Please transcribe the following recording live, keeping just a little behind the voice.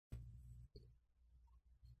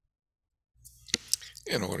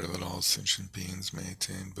In order that all sentient beings may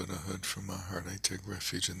attain Buddhahood, from my heart I take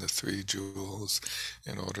refuge in the three jewels.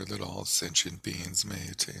 In order that all sentient beings may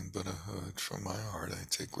attain Buddhahood, from my heart I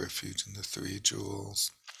take refuge in the three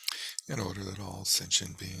jewels. In order that all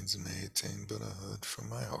sentient beings may attain Buddhahood, from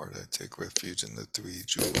my heart I take refuge in the three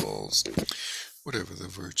jewels. Whatever the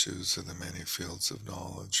virtues of the many fields of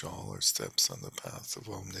knowledge, all are steps on the path of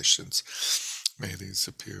omniscience. May these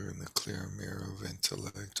appear in the clear mirror of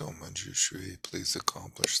intellect. O Manjushri, please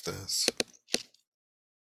accomplish this.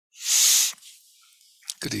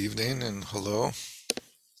 Good evening and hello.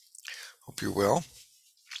 Hope you're well.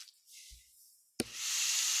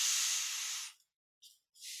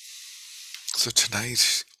 So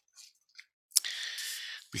tonight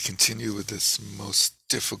we continue with this most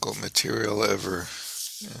difficult material ever,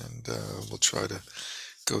 and we'll try to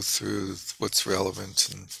go through what's relevant,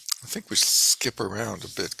 and I think we skip around a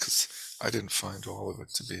bit because I didn't find all of it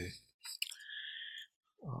to be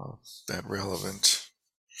that relevant.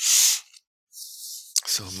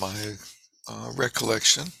 So my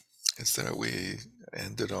recollection is that we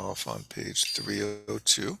ended off on page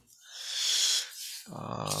 302,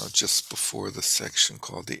 just before the section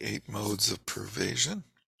called the 8 modes of pervasion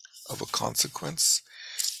of a consequence,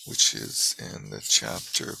 which is in the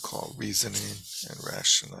chapter called Reasoning and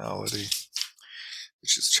Rationality,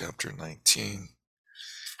 which is chapter 19,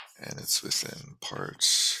 and it's within part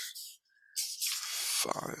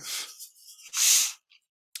 5.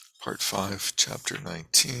 Part 5, chapter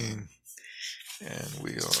 19, and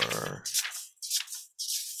we are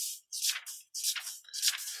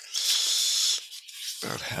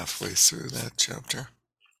about halfway through that chapter.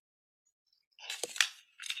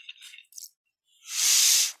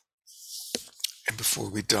 And before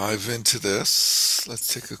we dive into this, let's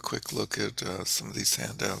take a quick look at some of these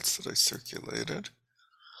handouts that I circulated.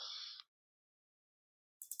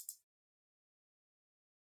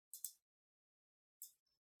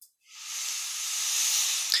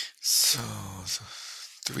 So,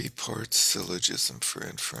 the 3-part syllogism for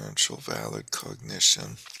inferential valid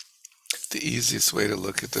cognition. The easiest way to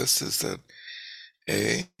look at this is that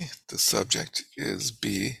A, the subject, is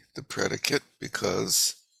B, the predicate,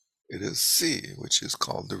 because it is C, which is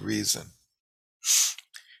called the reason.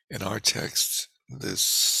 In our text,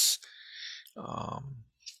 this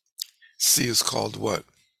C is called what?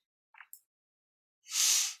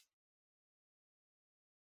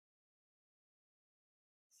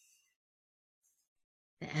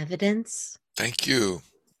 The evidence. Thank you.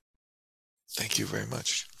 Thank you very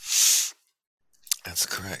much. That's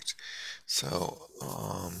correct. So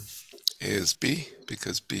A is B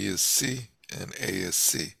because B is C and A is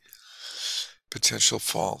C. Potential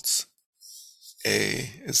faults.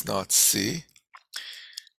 A is not C.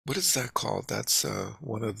 What is that called? That's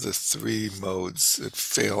one of the 3 modes. It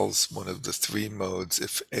fails one of the 3 modes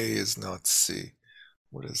if A is not C.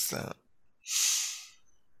 What is that?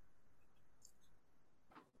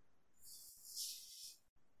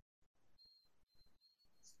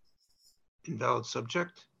 Invalid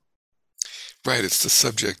subject? Right, it's the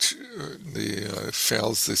subject,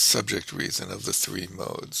 fails the subject reason of the 3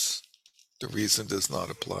 modes. The reason does not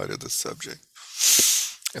apply to the subject.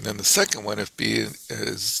 And then the second one, if B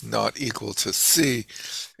is not equal to C,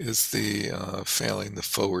 is the failing the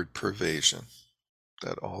forward pervasion,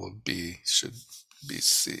 that all of B should be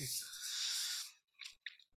C.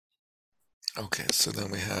 Okay, so then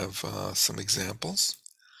we have some examples.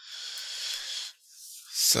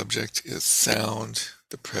 Subject is sound,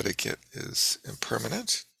 the predicate is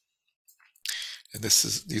impermanent, and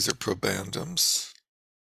these are probandums.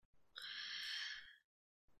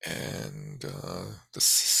 And the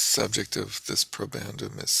subject of this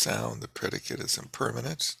probandum is sound, the predicate is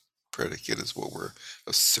impermanent. Predicate is what we're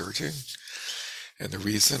asserting, and the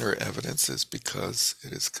reason or evidence is because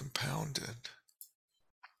it is compounded.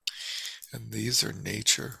 And these are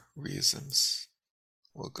nature reasons.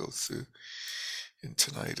 We'll go through in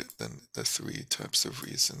tonight then the 3 types of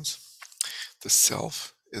reasons. The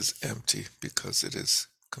self is empty because it is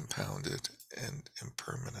compounded and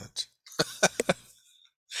impermanent.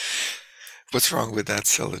 What's wrong with that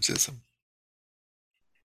syllogism?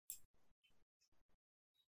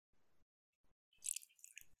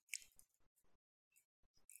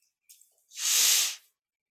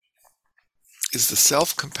 Is the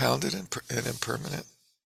self compounded and impermanent?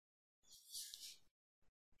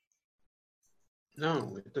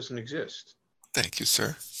 No, it doesn't exist. Thank you,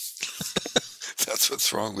 sir. That's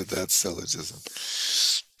what's wrong with that syllogism.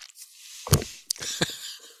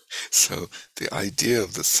 So the idea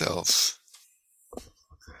of the self,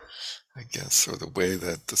 I guess, or the way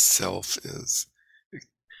that the self is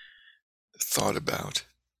thought about,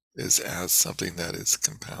 is as something that is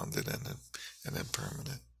compounded and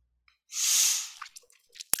impermanent,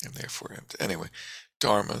 and therefore empty. Anyway,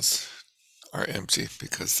 dharmas are empty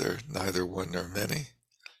because they're neither one nor many,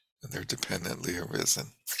 and they're dependently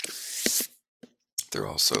arisen. They're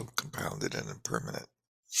also compounded and impermanent.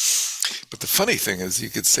 But the funny thing is, you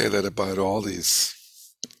could say that about all these,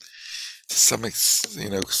 to some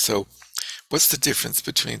so what's the difference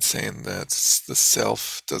between saying that the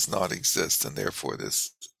self does not exist and therefore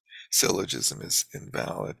this syllogism is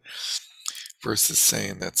invalid, versus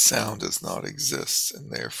saying that sound does not exist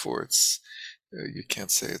and therefore it's you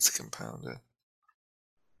can't say it's compounded?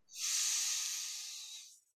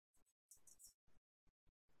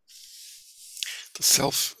 The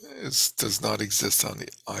self does not exist on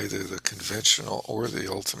either the conventional or the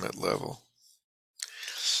ultimate level.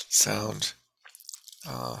 Sound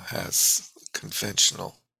has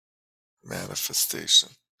conventional manifestation,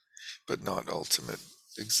 but not ultimate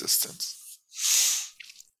existence.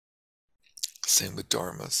 Same with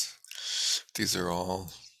dharmas. These are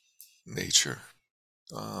all nature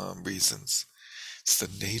reasons. It's the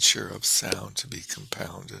nature of sound to be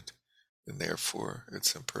compounded, and therefore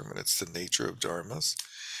it's impermanent. It's the nature of dharmas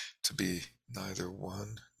to be neither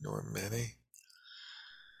one nor many.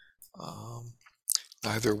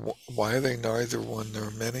 Why are they neither one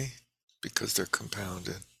nor many? Because they're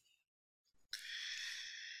compounded.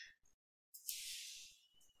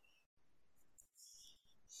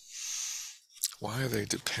 Why are they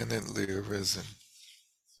dependently arisen?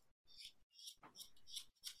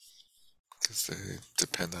 Because they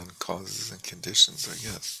depend on causes and conditions, I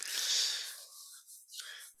guess.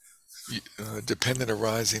 Dependent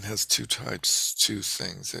arising has two types, two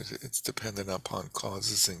things. It's dependent upon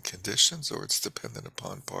causes and conditions, or it's dependent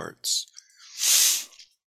upon parts.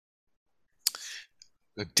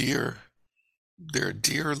 There are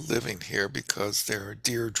deer living here because there are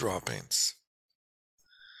deer droppings.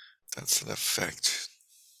 That's an effect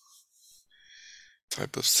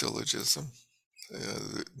type of syllogism,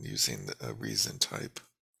 using a reason type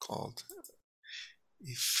called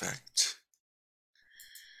effect.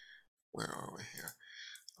 Where are we here?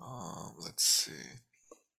 Let's see.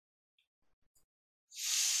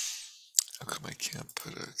 How come I can't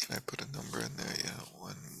can I put a number in there? Yeah,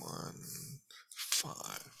 115.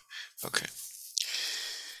 Okay.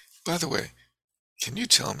 By the way, can you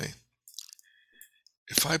tell me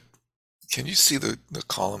can you see the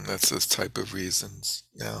column that says type of reasons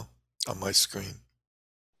now on my screen?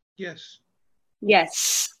 Yes.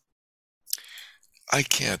 Yes. I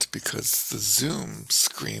can't because the Zoom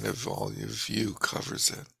screen of all of you covers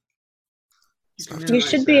it. You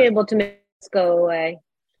should be able to make this go away.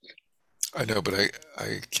 I know, but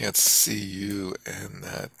I can't see you and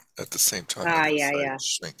that at the same time. Yeah.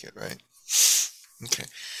 Shrink it, right? Okay.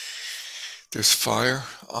 There's fire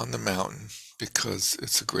on the mountain because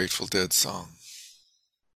it's a Grateful Dead song.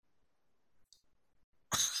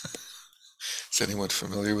 Is anyone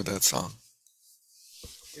familiar with that song?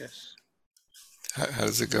 Yes. How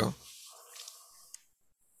does it go?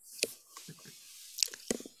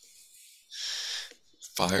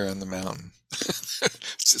 Fire on the mountain.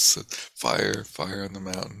 It's just fire on the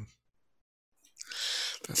mountain.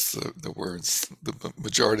 That's the words. The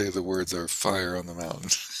majority of the words are fire on the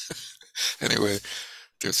mountain. Anyway,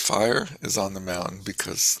 there's fire is on the mountain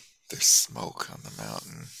because there's smoke on the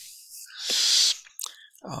mountain.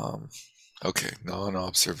 Okay,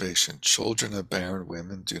 non-observation. Children of barren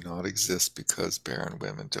women do not exist because barren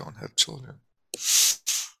women don't have children.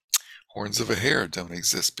 Horns of a hare don't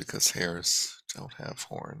exist because hares don't have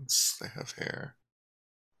horns. They have hair.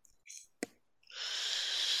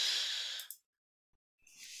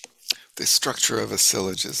 The structure of a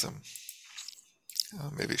syllogism.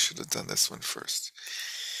 Maybe I should have done this one first.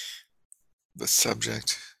 The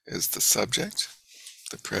subject is the subject.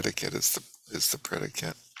 The predicate is the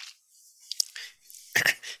predicate.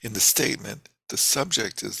 In the statement, the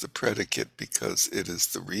subject is the predicate because it is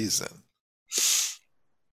the reason.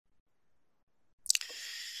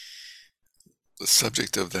 The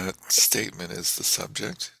subject of that statement is the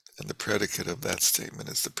subject, and the predicate of that statement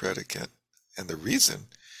is the predicate. And the reason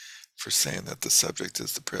for saying that the subject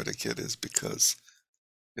is the predicate is because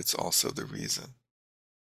it's also the reason.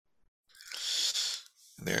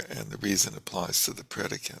 And the reason applies to the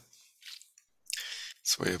predicate.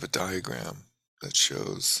 So we have a diagram that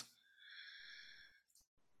shows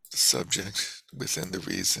the subject within the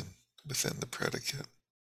reason, within the predicate,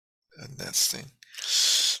 and nesting.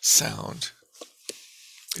 Sound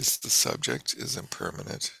is the subject, is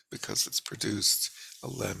impermanent because it's produced. A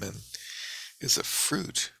lemon is a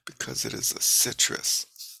fruit because it is a citrus.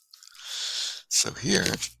 So here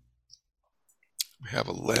we have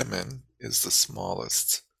a lemon is the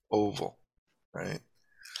smallest oval, right?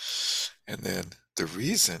 And then the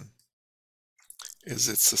reason is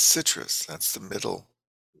it's a citrus. That's the middle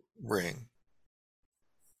ring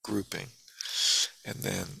grouping. And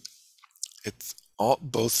then it's all,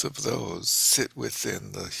 both of those sit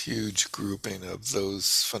within the huge grouping of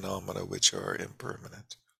those phenomena which are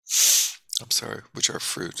impermanent. I'm sorry, which are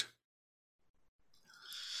fruit.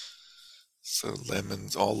 So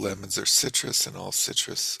lemons, all lemons are citrus and all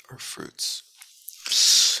citrus are fruits.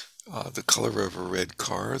 The color of a red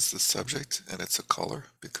car is the subject, and it's a color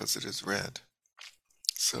because it is red.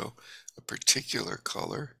 So a particular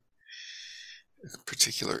color, a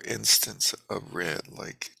particular instance of red,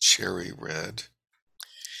 like cherry red,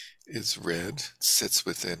 is red, sits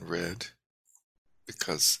within red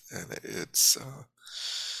because, and it's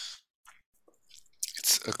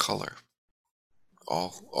a color.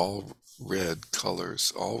 All red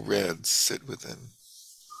colors, all reds sit within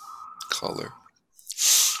color.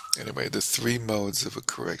 Anyway, the three modes of a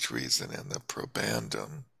correct reason and the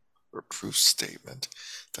probandum, or proof statement,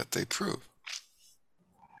 that they prove.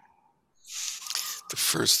 The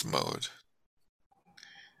first mode.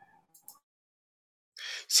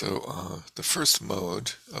 So the first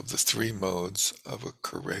mode of the three modes of a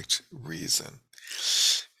correct reason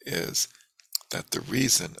is that the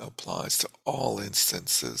reason applies to all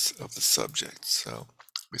instances of the subject. So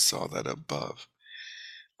we saw that above.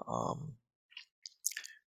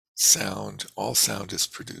 Sound, all sound is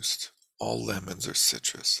produced. All lemons are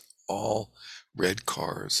citrus. All red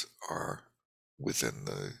cars are within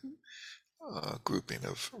the grouping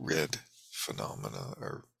of red phenomena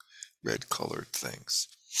or red colored things.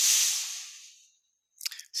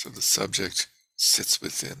 So the subject sits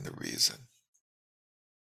within the reason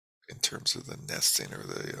in terms of the nesting or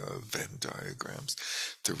the Venn diagrams.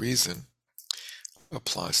 The reason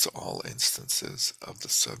applies to all instances of the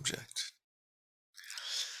subject.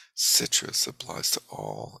 Citrus applies to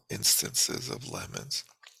all instances of lemons.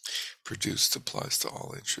 Produced applies to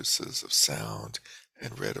all instances of sound,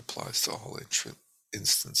 and red applies to all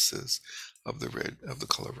instances of the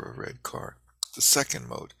color of a red car. The second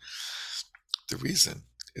mode, the reason,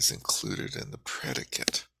 is included in the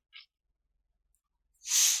predicate.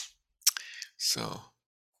 So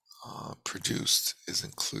produced is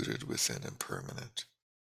included within impermanent.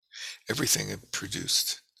 Everything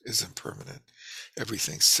produced is impermanent.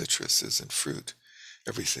 Everything citrus is in fruit.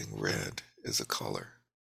 Everything red is a color.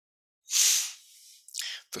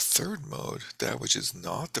 The third mode, that which is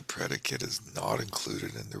not the predicate, is not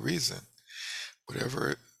included in the reason.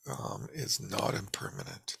 Whatever is not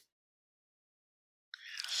impermanent.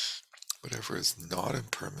 Whatever is not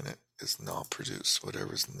impermanent is not produced.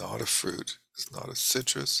 Whatever is not a fruit is not a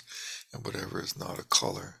citrus, and whatever is not a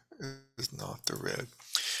color is not the red.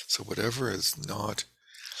 So whatever is not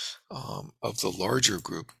of the larger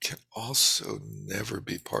group can also never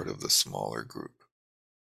be part of the smaller group.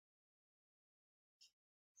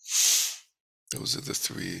 Those are the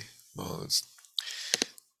three modes.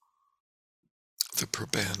 The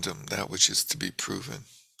probandum, that which is to be proven.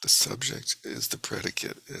 The subject is the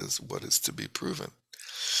predicate, is what is to be proven.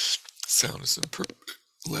 Sound is the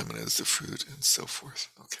lemon is the fruit, and so forth.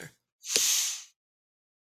 Okay.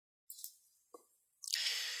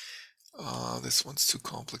 This one's too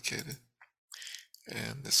complicated,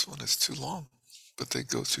 and this one is too long, but they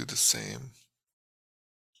go through the same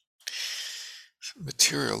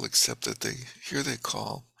material, except that here they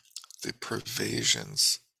call the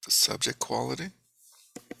pervasions the subject quality.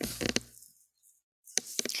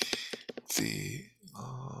 The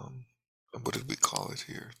what did we call it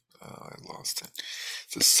here? I lost it.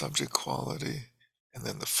 The subject quality, and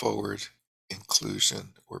then the forward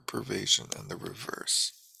inclusion or pervasion, and the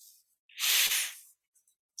reverse.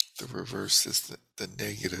 The reverse is the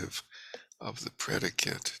negative of the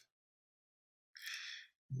predicate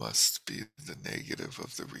must be the negative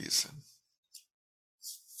of the reason.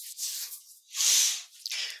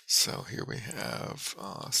 So here we have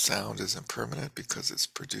sound is impermanent because it's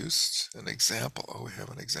produced. An example, we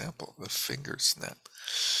have an example, the finger snap.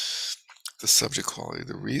 The subject quality,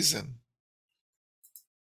 the reason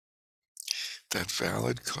that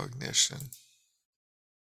valid cognition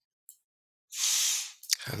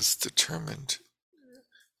has determined,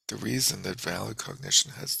 the reason that valid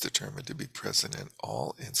cognition has determined to be present in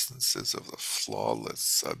all instances of the flawless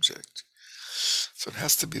subject. So it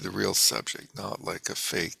has to be the real subject, not like a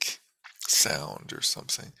fake sound or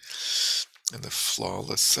something. And the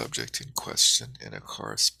flawless subject in question in a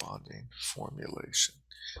corresponding formulation.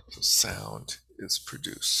 So sound is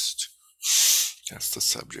produced. That's the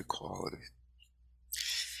subject quality.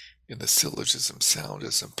 In the syllogism, sound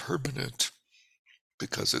is impermanent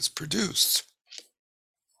because it's produced.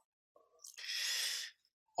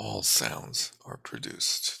 All sounds are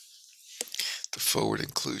produced. The forward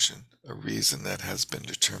inclusion, a reason that has been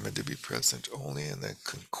determined to be present only in the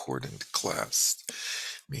concordant class,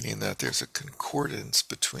 meaning that there's a concordance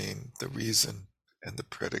between the reason and the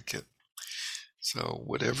predicate. So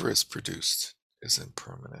whatever is produced is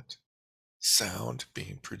impermanent. Sound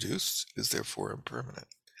being produced is therefore impermanent.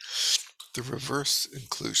 The reverse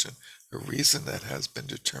inclusion, a reason that has been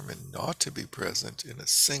determined not to be present in a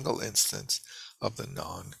single instance of the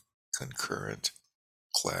non-concurrent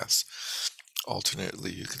class.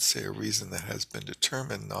 Alternately, you could say a reason that has been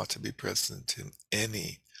determined not to be present in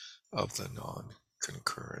any of the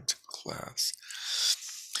non-concurrent class.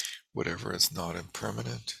 Whatever is not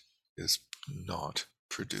impermanent is not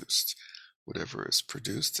produced. Whatever is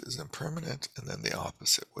produced is impermanent, and then the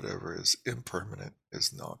opposite, whatever is impermanent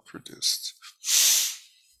is not produced.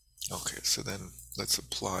 Okay, so then let's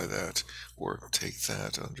apply that or take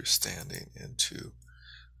that understanding into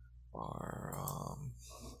our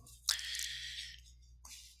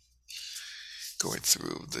going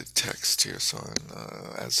through the text here. So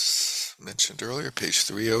as mentioned earlier, page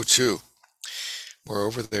 302.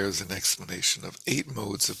 Moreover, there is an explanation of 8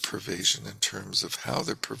 modes of pervasion in terms of how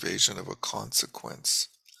the pervasion of a consequence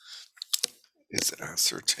is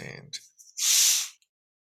ascertained.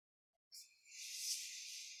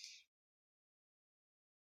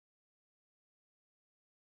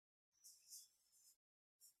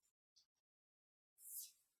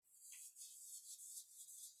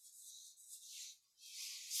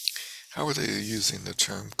 How are they using the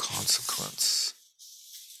term consequence?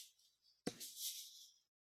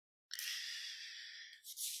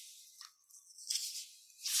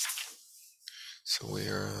 So we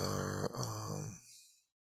are,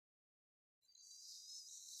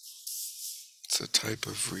 it's a type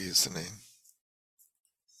of reasoning.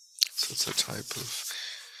 So it's a type of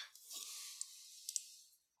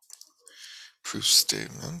proof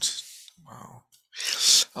statement. Wow.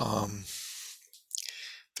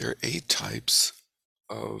 There are 8 types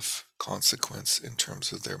of consequence in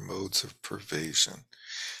terms of their modes of pervasion.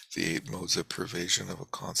 The 8 modes of pervasion of a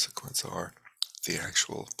consequence are the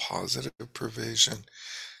actual positive pervasion,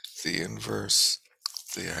 the inverse,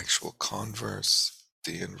 the actual converse,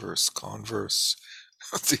 the inverse converse,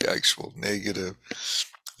 the actual negative,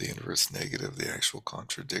 the inverse negative, the actual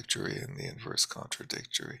contradictory, and the inverse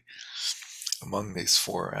contradictory. Among these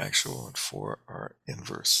 4 are actual and 4 are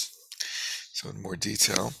inverse. So in more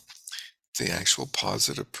detail, the actual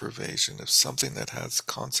positive pervasion of something that has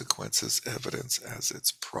consequences evidence as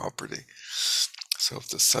its property. So if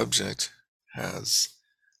the subject has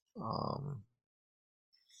the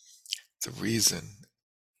reason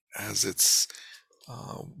as its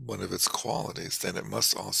one of its qualities, then it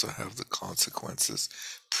must also have the consequences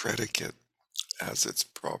predicate as its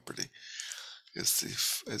property. Is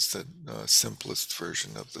the simplest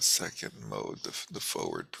version of the second mode, the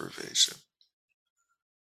forward pervasion.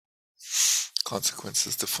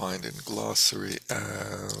 Consequences defined in glossary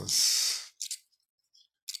as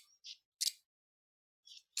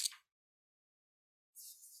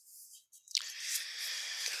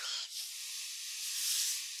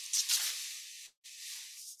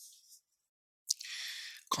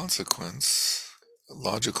consequence,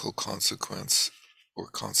 logical consequence, or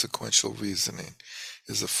consequential reasoning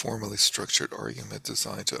is a formally structured argument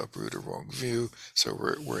designed to uproot a wrong view. So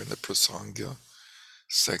we're in the prasanga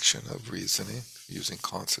section of reasoning using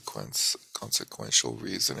consequential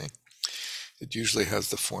reasoning. It usually has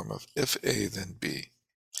the form of if A then B,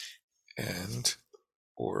 and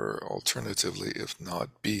or alternatively if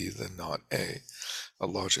not B then not A. A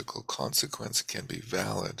logical consequence can be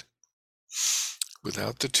valid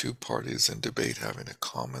without the 2 parties in debate having a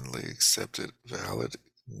commonly accepted valid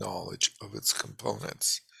knowledge of its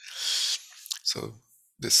components. So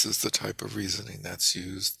this is the type of reasoning that's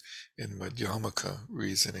used in Madhyamaka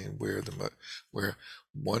reasoning, where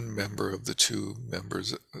one member of the 2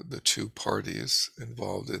 parties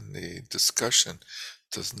involved in the discussion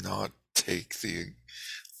does not take the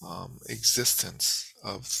existence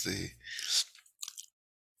of the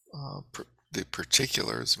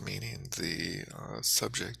particulars, meaning the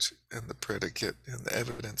subject and the predicate and the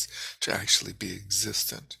evidence, to actually be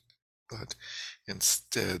existent, but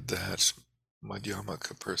instead that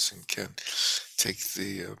Madhyamaka person can take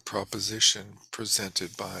the proposition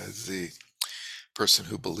presented by the person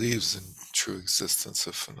who believes in true existence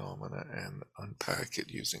of phenomena and unpack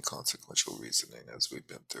it using consequential reasoning, as we've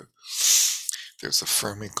been through. There's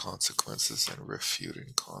affirming consequences and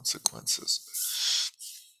refuting consequences.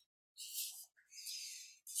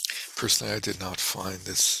 Personally, I did not find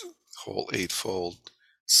this whole 8-fold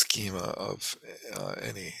schema of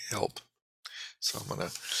any help. So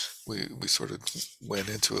we sort of went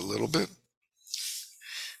into a little bit,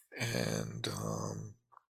 and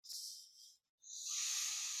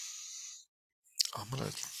I'm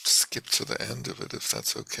gonna skip to the end of it if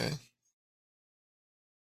that's okay.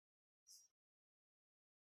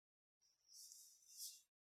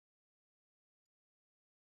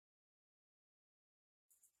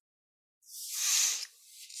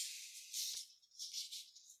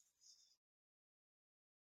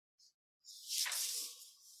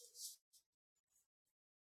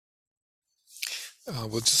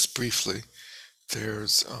 Well, just briefly,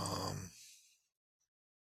 there's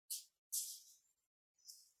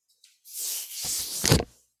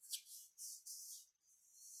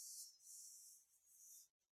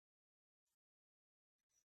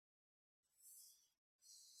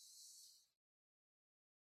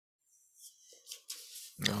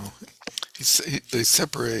no, they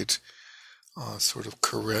separate sort of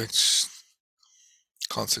correct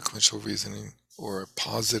consequential reasoning or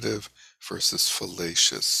positive versus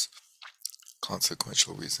fallacious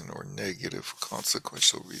consequential reasoning or negative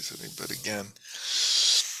consequential reasoning. But again,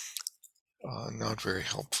 not very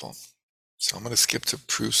helpful. So I'm going to skip to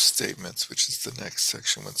proof statements, which is the next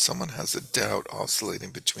section. When someone has a doubt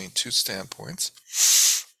oscillating between two standpoints,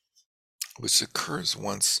 which occurs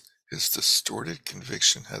once his distorted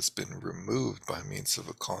conviction has been removed by means of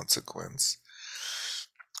a consequence.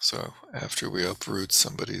 So after we uproot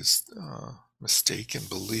somebody's mistaken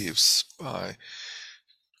beliefs by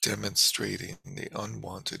demonstrating the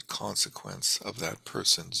unwanted consequence of that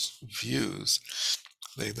person's views,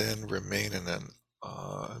 they then remain in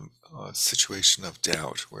a situation of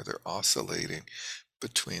doubt where they're oscillating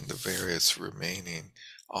between the various remaining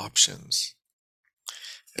options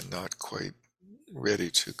and not quite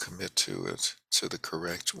ready to commit to the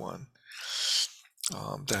correct one.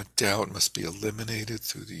 That doubt must be eliminated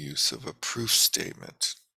through the use of a proof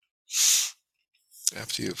statement.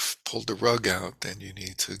 After you've pulled the rug out, then you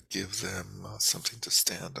need to give them something to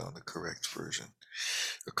stand on, the correct version.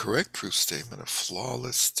 A correct proof statement, a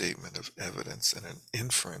flawless statement of evidence, and an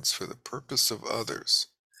inference for the purpose of others.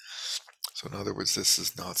 So in other words, this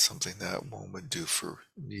is not something that one would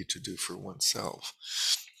need to do for oneself.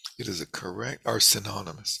 It is are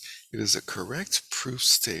synonymous. It is a correct proof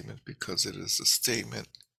statement because it is a statement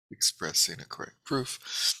expressing a correct proof.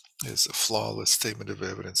 It is a flawless statement of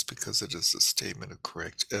evidence because it is a statement of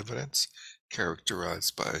correct evidence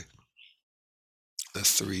characterized by the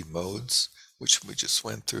three modes which we just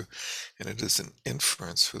went through. And it is an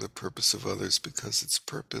inference for the purpose of others because its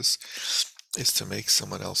purpose is to make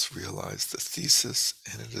someone else realize the thesis,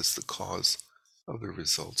 and it is the cause of the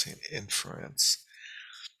resulting inference.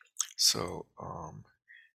 So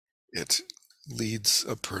it leads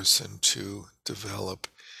a person to develop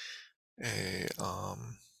a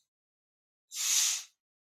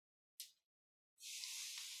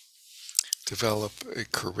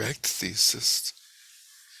correct thesis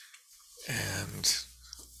and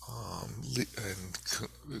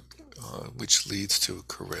which leads to a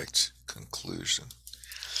correct conclusion.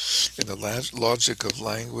 In the logic of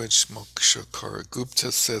language, Moksha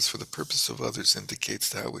Karagupta says, for the purpose of others indicates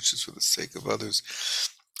that which is for the sake of others.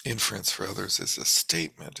 Inference for others is a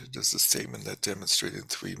statement. It is a statement that demonstrated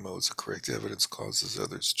three modes of correct evidence causes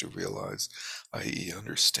others to realize, i.e.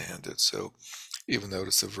 understand it. So even though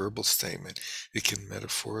it's a verbal statement, it can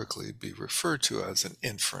metaphorically be referred to as an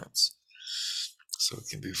inference. So it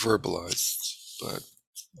can be verbalized, but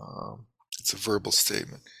it's a verbal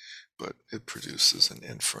statement, but it produces an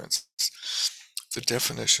inference. The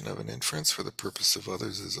definition of an inference for the purpose of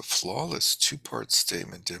others is a flawless two-part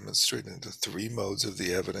statement demonstrating the three modes of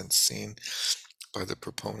the evidence seen by the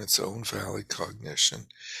proponent's own valid cognition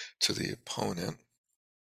to the opponent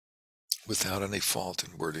without any fault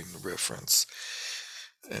in wording the reference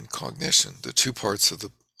and cognition. The two parts are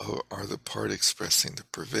the part expressing the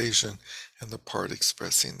pervasion and the part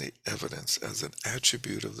expressing the evidence as an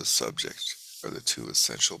attribute of the subject are the two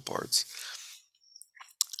essential parts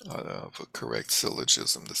of a correct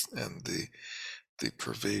syllogism. And the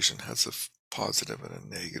pervasion has a positive and a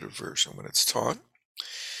negative version. When it's taught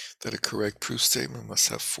that a correct proof statement must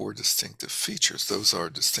have four distinctive features, those are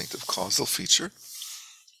distinctive causal feature.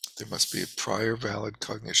 There must be a prior valid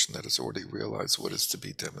cognition that has already realized what is to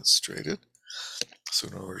be demonstrated. So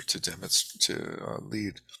in order to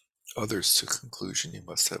lead others to conclusion, you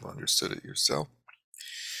must have understood it yourself.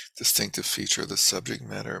 Distinctive feature of the subject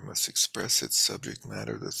matter must express its subject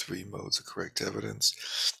matter, the three modes of correct evidence,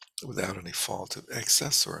 without any fault of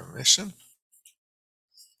excess or omission.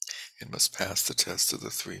 It must pass the test of the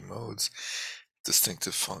three modes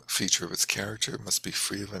Distinctive feature of its character must be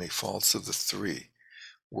free of any faults of the three: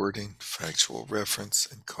 wording, factual reference,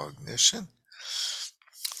 and cognition.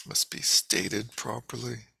 Must be stated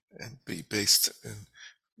properly and be based in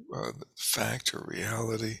fact or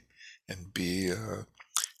reality, and be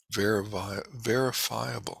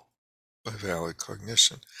verifiable by valid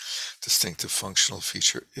cognition. Distinctive functional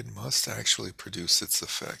feature: it must actually produce its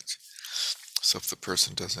effect. So if the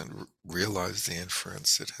person doesn't realize the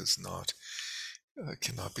inference, it has not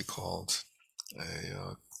cannot be called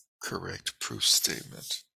a correct proof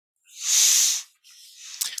statement.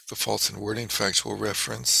 The faults in wording, factual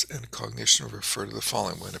reference, and cognition refer to the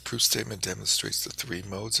following: when a proof statement demonstrates the three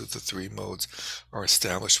modes, if the three modes are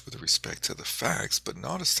established with respect to the facts, but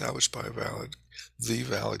not established by the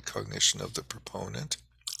valid cognition of the proponent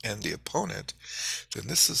and the opponent, then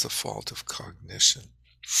this is a fault of cognition.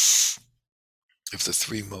 If the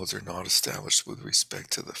three modes are not established with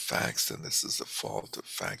respect to the facts, then this is a fault of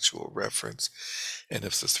factual reference. And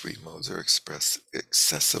if the three modes are expressed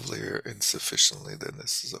excessively or insufficiently, then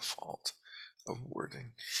this is a fault of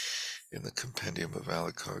wording. In the Compendium of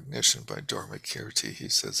Valid Cognition by Dharmakirti, he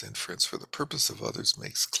says, inference for the purpose of others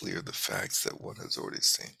makes clear the facts that one has already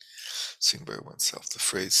seen by oneself. The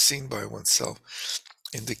phrase seen by oneself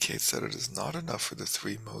indicates that it is not enough for the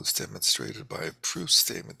three modes demonstrated by a proof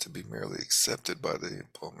statement to be merely accepted by the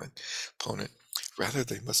opponent. Rather,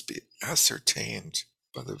 they must be ascertained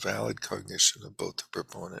by the valid cognition of both the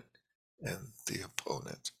proponent and the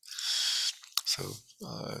opponent. So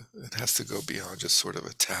it has to go beyond just sort of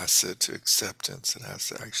a tacit acceptance. It has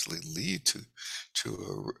to actually lead to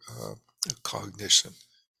a cognition,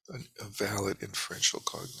 a valid inferential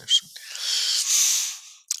cognition.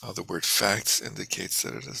 The word facts indicates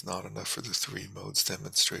that it is not enough for the three modes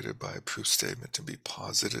demonstrated by a proof statement to be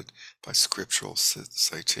posited by scriptural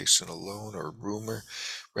citation alone or rumor.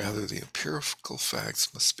 Rather, the empirical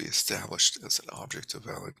facts must be established as an object of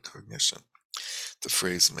valid cognition. The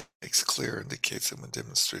phrase makes clear indicates that when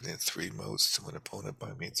demonstrating three modes to an opponent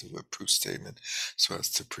by means of a proof statement so as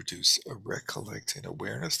to produce a recollecting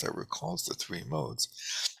awareness that recalls the three modes,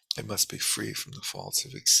 it must be free from the faults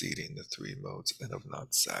of exceeding the three modes and of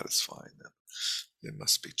not satisfying them. It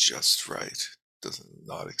must be just right,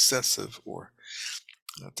 not excessive or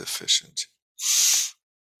not deficient.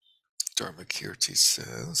 Dharmakirti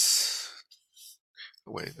says,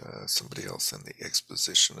 somebody else in the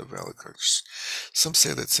exposition of valid cognition. Some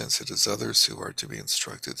say that since it is others who are to be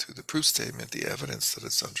instructed through the proof statement, the evidence that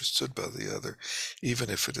is understood by the other, even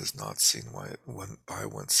if it is not seen by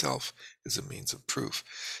oneself, is a means of proof.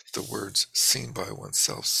 The words seen by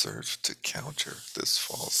oneself serve to counter this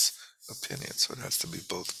false opinion, so it has to be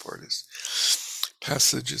both parties.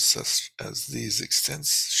 Passages such as these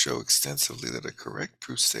show extensively that a correct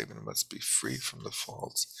proof statement must be free from the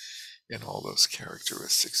faults in all those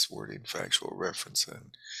characteristics: wording, factual reference,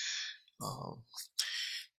 and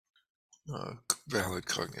valid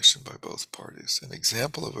cognition by both parties. An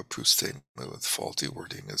example of a proof statement with faulty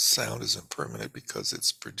wording is sound is impermanent because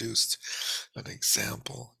it's produced. An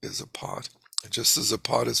example is a pot. And just as a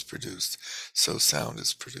pot is produced, so sound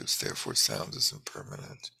is produced. Therefore, sound is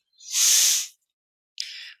impermanent.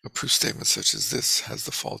 A proof statement such as this has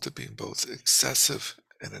the fault of being both excessive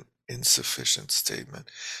and an insufficient statement.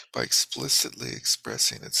 By explicitly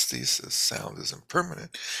expressing its thesis, sound is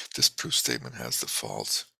impermanent, this proof statement has the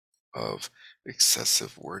fault of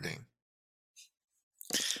excessive wording.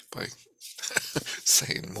 By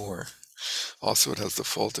saying more, also it has the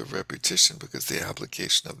fault of repetition because the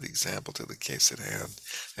application of the example to the case at hand,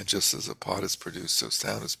 and just as a pot is produced, so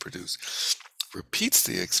sound is produced, repeats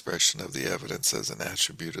the expression of the evidence as an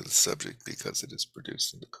attribute of the subject because it is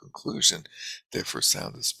produced in the conclusion. Therefore,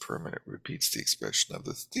 sound is permanent, repeats the expression of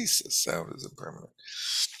the thesis. Sound is impermanent.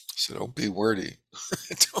 So don't be wordy.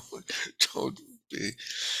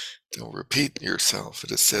 Don't repeat yourself.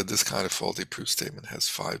 It is said this kind of faulty proof statement has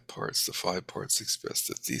 5 parts. The 5 parts express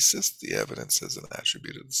the thesis, the evidence as an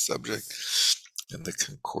attribute of the subject, and the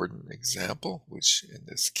concordant example, which in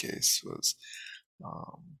this case was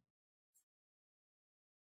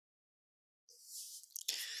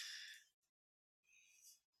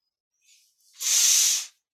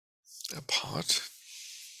a pot.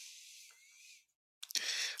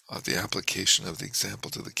 The application of the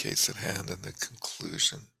example to the case at hand, and the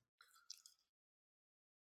conclusion.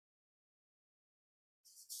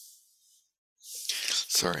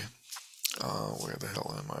 Sorry, where the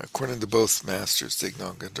hell am I? According to both masters,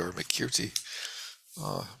 Dignanga and Dharmakirti,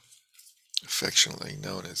 affectionately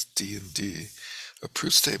known as D&D, a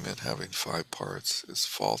proof statement having 5 parts is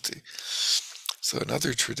faulty. So in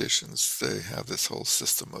other traditions, they have this whole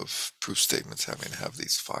system of proof statements having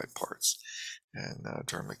these 5 parts. And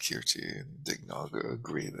Dharmakirti and Dignaga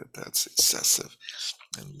agree that that's excessive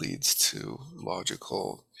and leads to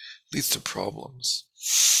problems.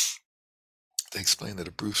 They explain that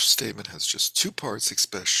a proof statement has just two parts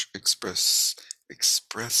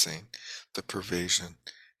expressing the pervasion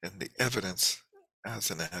and the evidence as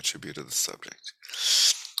an attribute of the subject.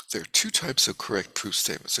 There are two types of correct proof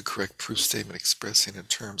statements. A correct proof statement expressing in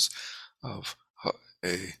terms of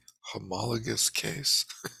a homologous case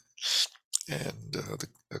and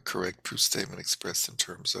a correct proof statement expressed in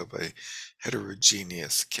terms of a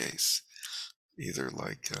heterogeneous case, either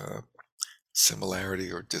like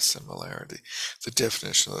similarity or dissimilarity. The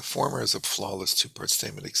definition of the former is a flawless two-part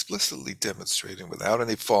statement explicitly demonstrating without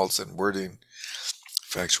any faults in wording,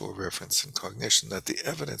 factual reference, and cognition that the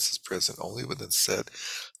evidence is present only within a set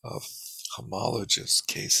of homologous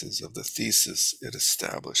cases of the thesis it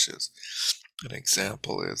establishes. An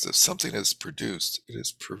example is, if something is produced, it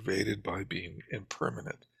is pervaded by being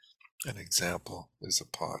impermanent. An example is a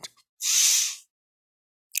pot.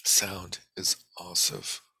 Sound is also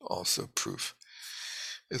produced.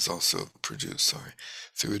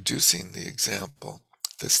 Through reducing the example,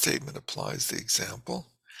 the statement applies the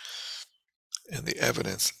example and the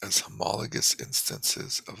evidence as homologous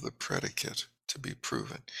instances of the predicate to be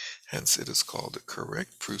proven. Hence, it is called a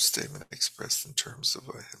correct proof statement expressed in terms of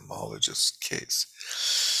a homologous case.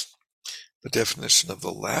 The definition of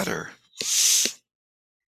the latter,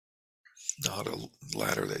 not a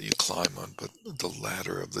ladder that you climb on, but the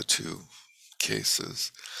latter of the two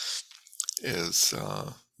cases, is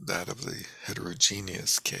that of the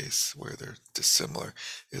heterogeneous case, where they're dissimilar,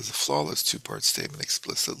 is a flawless two-part statement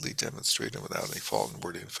explicitly demonstrating without any fault in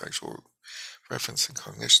wording, factual reference, and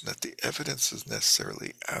cognition that the evidence is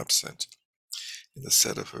necessarily absent in the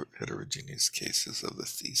set of heterogeneous cases of the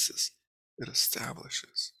thesis it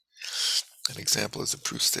establishes. An example is a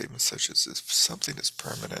proof statement such as, if something is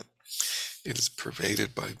permanent, it is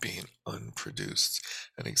pervaded by being unproduced.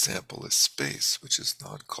 An example is space, which is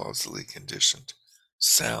not causally conditioned.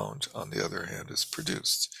 Sound, on the other hand, is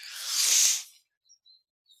produced.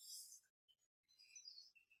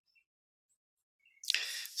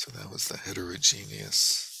 So that was the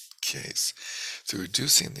heterogeneous case. Through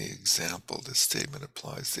reducing the example, the statement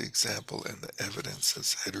applies the example and the evidence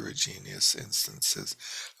as heterogeneous instances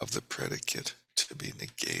of the predicate to be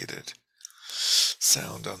negated.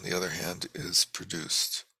 Sound, on the other hand, is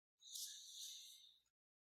produced.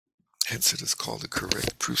 Hence, it is called a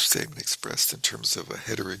correct proof statement expressed in terms of a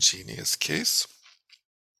heterogeneous case.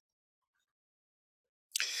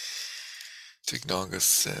 Dignaga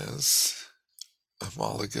says, a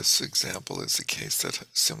homologous example is a case that,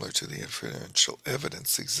 similar to the inferential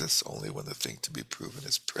evidence, exists only when the thing to be proven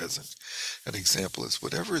is present. An example is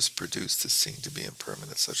whatever is produced is seen to be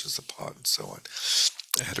impermanent, such as a pot and so on.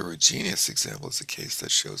 A heterogeneous example is a case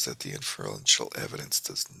that shows that the inferential evidence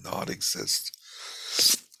does not exist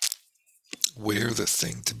where the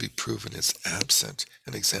thing to be proven is absent.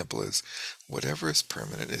 An example is whatever is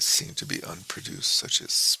permanent is seen to be unproduced, such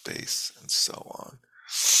as space and so on.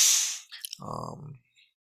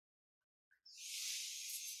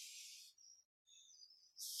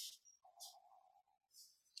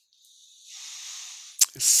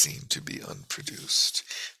 Is seen to be unproduced.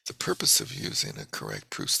 The purpose of using a correct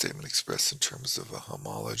proof statement expressed in terms of a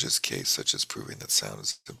homologous case, such as proving that sound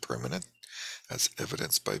is impermanent, as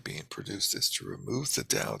evidenced by being produced, is to remove the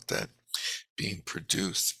doubt that being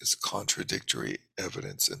produced is contradictory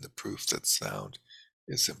evidence in the proof that sound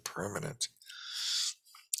is impermanent,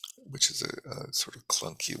 which is a sort of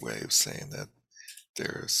clunky way of saying that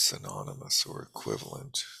they're synonymous or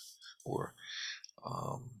equivalent, or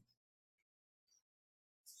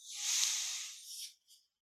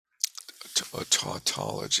a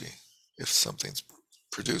tautology. If something's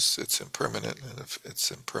produced, it's impermanent, and if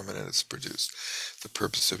it's impermanent, it's produced. The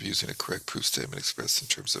purpose of using a correct proof statement expressed in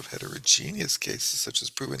terms of heterogeneous cases, such as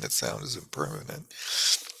proving that sound is impermanent,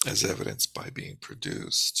 as evidenced by being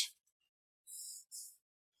produced,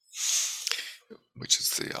 which is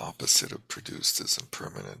the opposite of produced is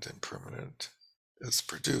impermanent, and permanent is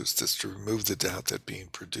produced, is to remove the doubt that being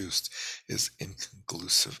produced is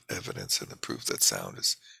inconclusive evidence in the proof that sound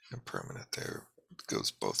is impermanent. There it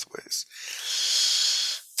goes both ways.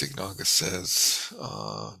 Dignaga says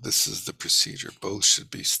this is the procedure. Both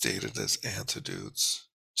should be stated as antidotes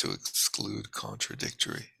to exclude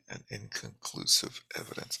contradictory and inconclusive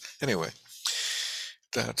evidence. Anyway,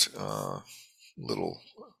 that little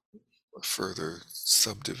further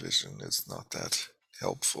subdivision is not that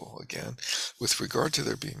helpful. Again, with regard to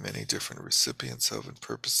there being many different recipients of and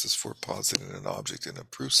purposes for positing an object in a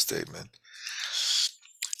proof statement,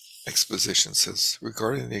 exposition says,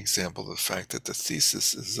 regarding the example of the fact that the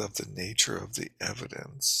thesis is of the nature of the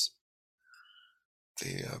evidence,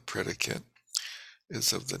 the predicate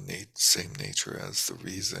is of the same nature as the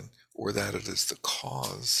reason, or that it is the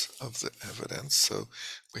cause of the evidence. So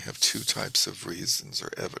we have two types of reasons or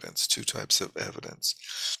evidence, two types of evidence.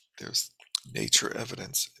 There's nature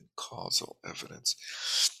evidence and causal evidence.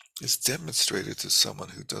 Is demonstrated to someone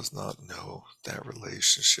who does not know that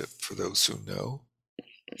relationship. For those who know,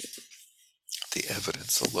 the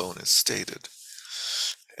evidence alone is stated,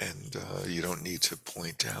 and you don't need to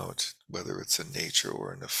point out whether it's a nature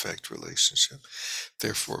or an effect relationship.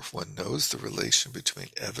 Therefore, if one knows the relation between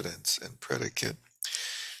evidence and predicate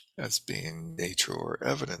as being nature or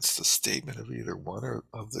evidence, the statement of either one or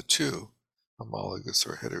of the two, homologous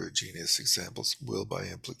or heterogeneous examples, will by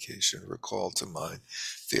implication recall to mind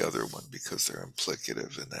the other one because they're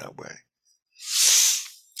implicative in that way.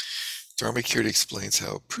 Dharmakirti explains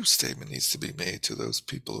how a proof statement needs to be made to those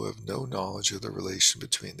people who have no knowledge of the relation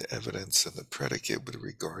between the evidence and the predicate with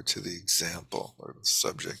regard to the example or the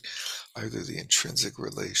subject, either the intrinsic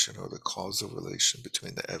relation or the causal relation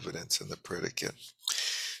between the evidence and the predicate.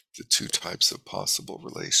 The two types of possible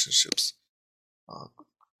relationships.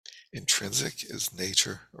 Intrinsic is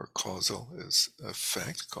nature, or causal is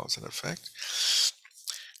effect, cause and effect,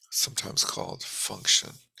 sometimes called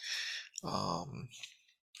function.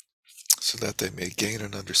 So that they may gain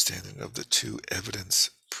an understanding of the two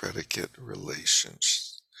evidence-predicate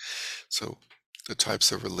relations. So the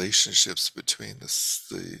types of relationships between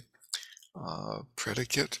the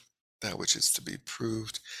predicate, that which is to be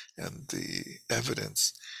proved, and the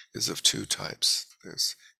evidence is of two types.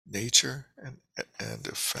 There's nature and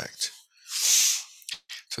effect.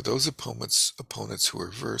 So those opponents who are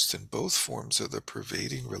versed in both forms of the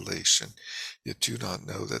pervading relation, yet do not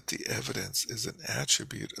know that the evidence is an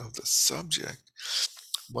attribute of the subject,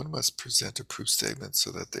 one must present a proof statement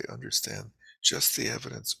so that they understand just the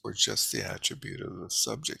evidence or just the attribute of the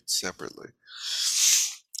subject separately.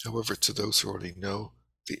 However, to those who already know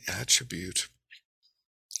the attribute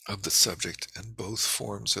of the subject and both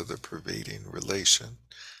forms of the pervading relation,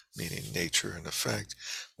 meaning nature and effect,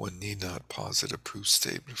 one need not posit a proof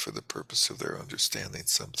statement for the purpose of their understanding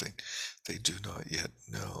something they do not yet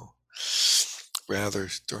know. Rather,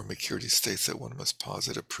 Dharmakirti states that one must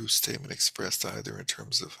posit a proof statement expressed either in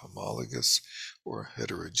terms of homologous or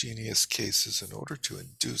heterogeneous cases in order to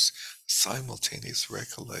induce simultaneous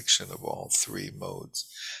recollection of all three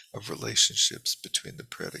modes of relationships between the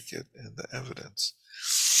predicate and the evidence.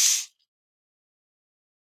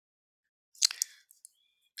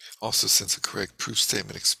 Also, since a correct proof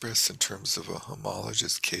statement expressed in terms of a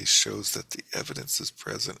homologous case shows that the evidence is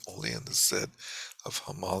present only in the set of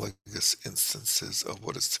homologous instances of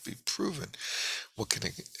what is to be proven, one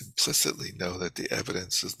can implicitly know that the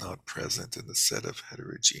evidence is not present in the set of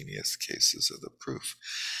heterogeneous cases of the proof.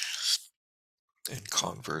 And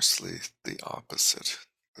conversely, the opposite,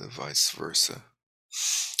 the vice versa.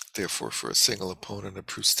 Therefore, for a single opponent, a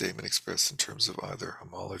proof statement expressed in terms of either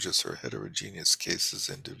homologous or heterogeneous cases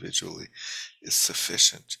individually is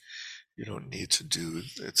sufficient. You don't need to do,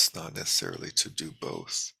 it's not necessarily to do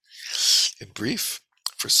both. In brief,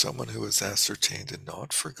 for someone who has ascertained and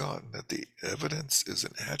not forgotten that the evidence is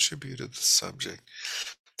an attribute of the subject,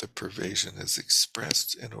 the pervasion is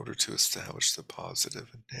expressed in order to establish the positive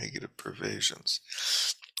and negative pervasions.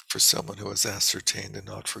 For someone who has ascertained and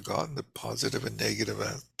not forgotten the positive and negative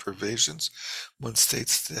pervasions, one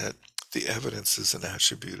states that the evidence is an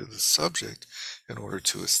attribute of the subject in order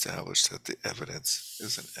to establish that the evidence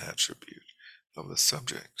is an attribute of the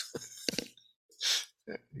subject.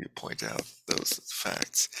 You point out those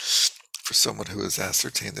facts. For someone who has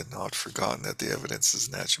ascertained and not forgotten that the evidence is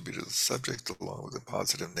an attribute of the subject, along with the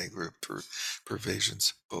positive and negative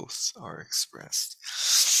pervasions, both are expressed.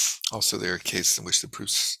 Also, there are cases in which the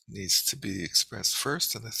proof needs to be expressed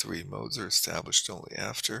first, and the three modes are established only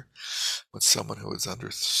after. When someone who has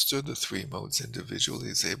understood the three modes individually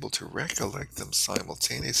is able to recollect them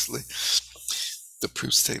simultaneously, the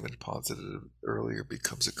proof statement posited earlier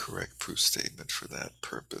becomes a correct proof statement for that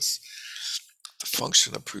purpose. The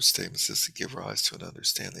function of proof statements is to give rise to an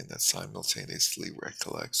understanding that simultaneously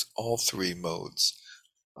recollects all three modes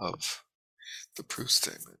of the proof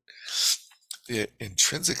statement. The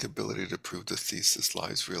intrinsic ability to prove the thesis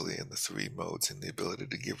lies really in the three modes, and the ability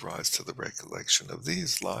to give rise to the recollection of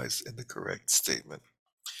these lies in the correct statement.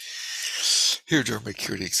 Here,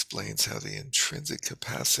 Dharmakirti explains how the intrinsic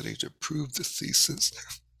capacity to prove the thesis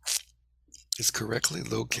is correctly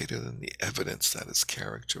located in the evidence that is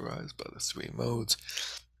characterized by the three modes,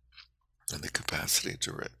 and the capacity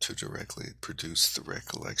to directly produce the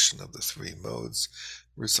recollection of the three modes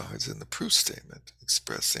resides in the proof statement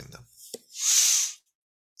expressing them.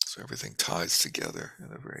 So everything ties together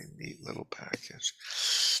in a very neat little package.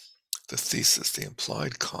 The thesis, the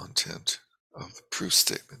implied content of the proof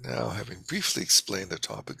statement. Now, having briefly explained the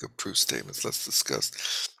topic of proof statements, let's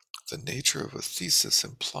discuss the nature of a thesis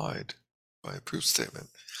implied by a proof statement.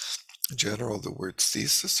 In general, the word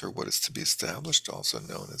thesis, or what is to be established, also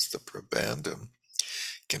known as the probandum,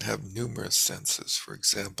 can have numerous senses. For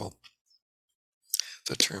example,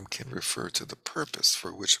 the term can refer to the purpose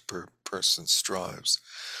for which a person strives,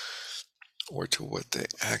 or to what they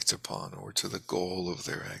act upon, or to the goal of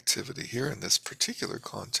their activity. Here, in this particular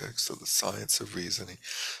context of the science of reasoning,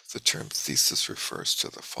 the term thesis refers to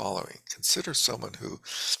the following. Consider someone who,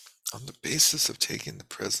 on the basis of taking the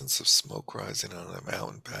presence of smoke rising on a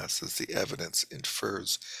mountain pass as the evidence,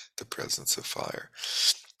 infers the presence of fire.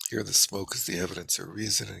 Here, the smoke is the evidence of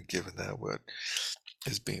reason, and given that what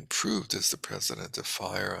is being proved is the presence of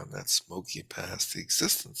fire on that smoky pass, the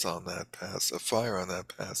existence on that pass, of fire on that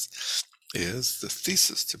pass, is the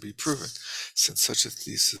thesis to be proven. Since such a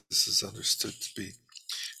thesis is understood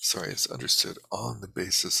on the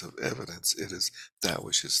basis of evidence, it is that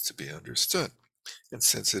which is to be understood. And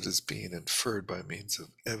since it is being inferred by means of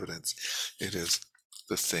evidence, it is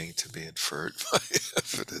the thing to be inferred by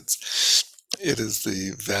evidence. It is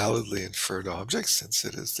the validly inferred object, since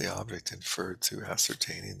it is the object inferred through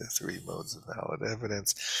ascertaining the three modes of valid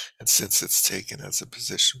evidence, and since it's taken as a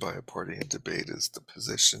position by a party in debate is the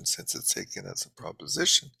position, since it's taken as a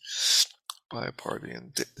proposition by a party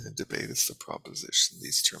in debate is the proposition.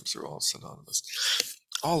 These terms are all synonymous.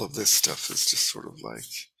 All of this stuff is just sort of like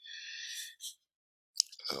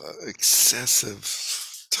excessive,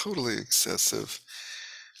 totally excessive,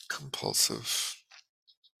 compulsive,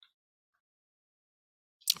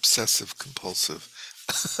 obsessive compulsive,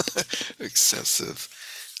 excessive,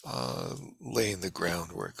 laying the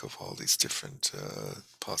groundwork of all these different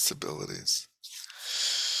possibilities.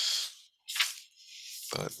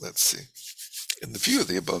 But let's see. In the view of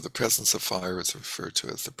the above, the presence of fire is referred to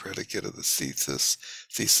as the predicate of the thesis,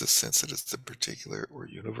 since it is the particular or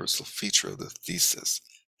universal feature of the thesis,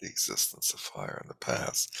 the existence of fire in the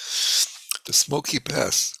pass. The smoky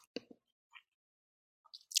pass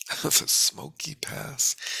the smoky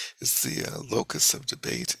pass is the locus of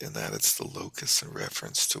debate, in that it's the locus in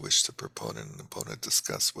reference to which the proponent and opponent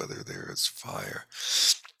discuss whether there is fire.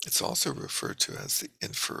 It's also referred to as the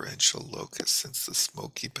inferential locus, since the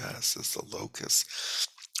smoky pass is the locus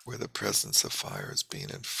where the presence of fire is being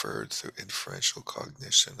inferred through inferential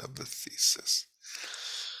cognition of the thesis.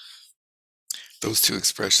 Those two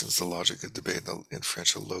expressions, the logic of debate and the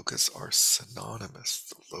inferential locus, are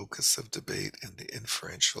synonymous. The locus of debate and the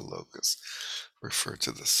inferential locus refer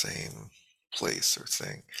to the same place or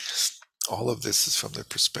thing. All of this is from the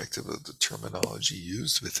perspective of the terminology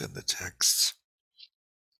used within the texts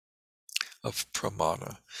of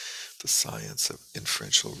pramana, the science of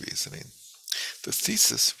inferential reasoning. The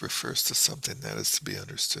thesis refers to something that is to be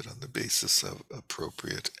understood on the basis of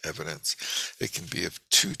appropriate evidence. It can be of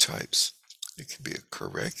two types. It can be a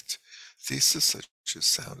correct thesis, such as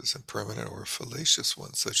sound is impermanent, or a fallacious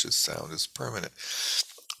one, such as sound is permanent.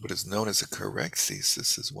 What is known as a correct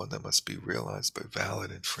thesis is one that must be realized by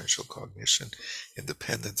valid inferential cognition in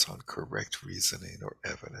dependence on correct reasoning or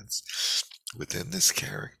evidence. Within this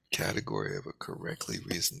category of a correctly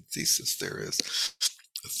reasoned thesis, there is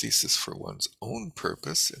a thesis for one's own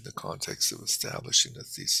purpose in the context of establishing a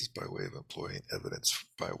thesis by way of employing evidence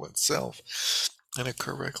by oneself, and a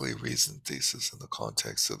correctly reasoned thesis in the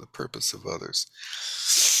context of the purpose of others.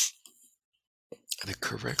 And a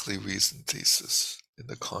correctly reasoned thesis in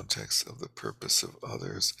the context of the purpose of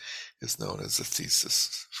others is known as a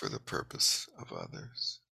thesis for the purpose of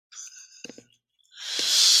others.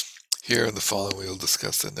 Here in the following, we will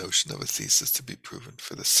discuss the notion of a thesis to be proven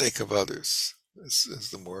for the sake of others. This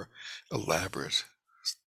is the more elaborate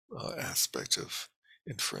aspect of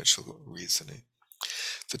inferential reasoning.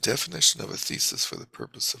 The definition of a thesis for the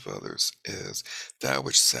purpose of others is that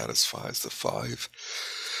which satisfies the five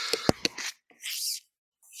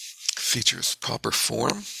features: proper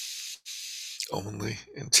form, only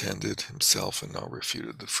intended himself and not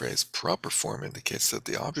refuted. The phrase proper form indicates that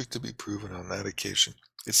the object to be proven on that occasion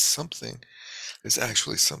is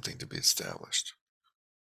actually something to be established.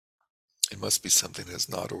 It must be something that has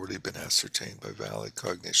not already been ascertained by valid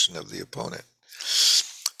cognition of the opponent.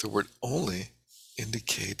 The word only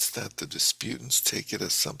indicates that the disputants take it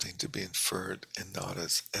as something to be inferred and not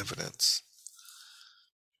as evidence.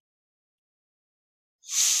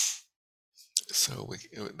 So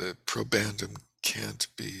the probandum can't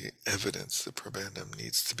be evidence. The probandum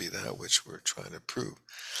needs to be that which we're trying to prove.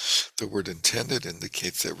 The word intended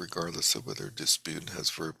indicates that regardless of whether a disputant has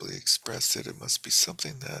verbally expressed it, it must be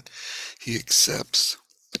something that he accepts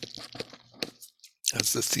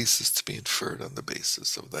as the thesis to be inferred on the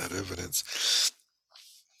basis of that evidence.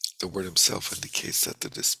 The word himself indicates that the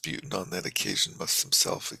disputant on that occasion must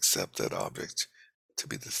himself accept that object to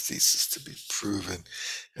be the thesis to be proven,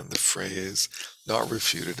 and the phrase not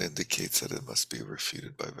refuted indicates that it must be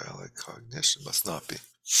refuted by valid cognition, must not be.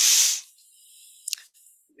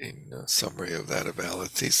 In summary of that, a valid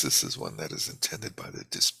thesis is one that is intended by the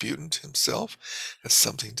disputant himself as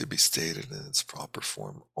something to be stated in its proper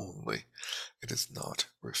form only. It is not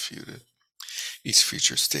refuted. Each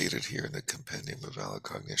feature stated here in the compendium of valid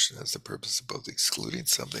cognition has the purpose of both excluding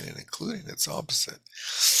something and including its opposite.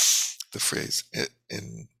 The phrase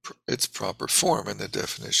in its proper form and the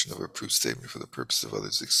definition of a proof statement for the purpose of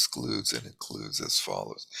others excludes and includes as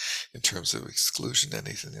follows. In terms of exclusion,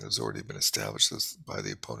 anything that has already been established by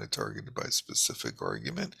the opponent targeted by a specific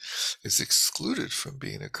argument is excluded from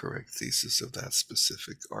being a correct thesis of that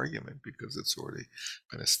specific argument because it's already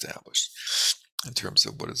been established. In terms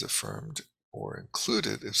of what is affirmed or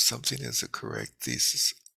included, if something is a correct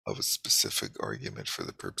thesis of a specific argument for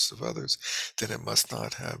the purpose of others, then it must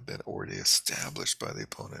not have been already established by the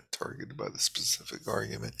opponent targeted by the specific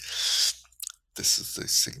argument. This is the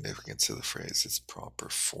significance of the phrase, its proper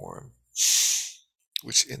form,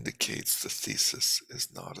 which indicates the thesis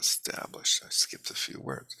is not established. I skipped a few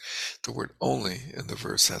words. The word only in the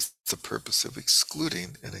verse has the purpose of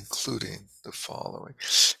excluding and including the following.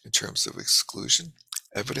 In terms of exclusion,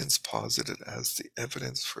 evidence posited as the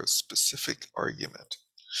evidence for a specific argument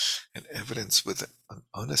and evidence with an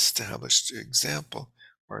unestablished example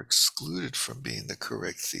are excluded from being the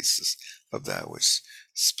correct thesis of that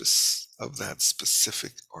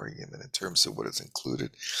specific argument. In terms of what is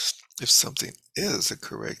included, if something is a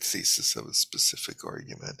correct thesis of a specific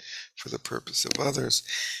argument for the purpose of others,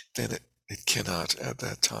 then it cannot at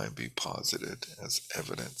that time be posited as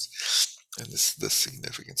evidence. And this is the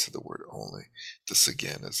significance of the word only. This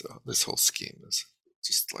again is this whole scheme is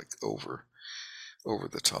just like over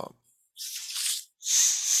the top.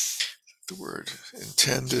 The word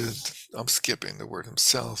intended, I'm skipping the word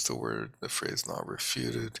himself, the phrase not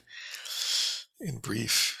refuted. In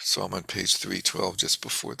brief, so I'm on page 312, just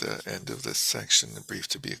before the end of this section. In brief,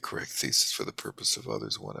 to be a correct thesis for the purpose of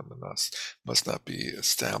others, one must not be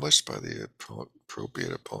established by the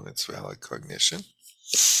appropriate opponent's valid cognition.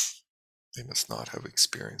 They must not have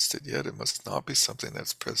experienced it yet. It must not be something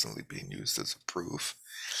that's presently being used as a proof.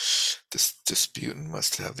 This disputant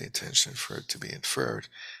must have the intention for it to be inferred,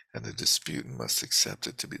 and the disputant must accept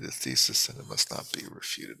it to be the thesis, and it must not be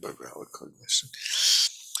refuted by valid cognition.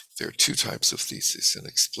 There are two types of thesis, an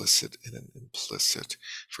explicit and an implicit.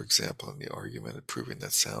 For example, in the argument of proving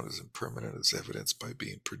that sound is impermanent is evidenced by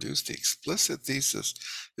being produced. The explicit thesis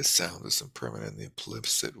is sound is impermanent, and the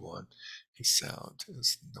implicit one is sound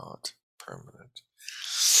is not permanent.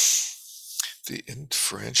 The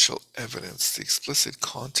inferential evidence, the explicit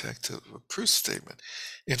content of a proof statement.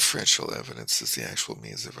 Inferential evidence is the actual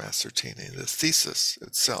means of ascertaining the thesis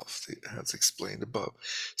itself, as explained above.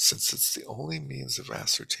 Since it's the only means of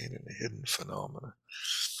ascertaining a hidden phenomena,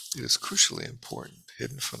 it is crucially important.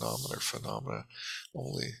 Hidden phenomena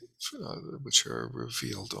only, which are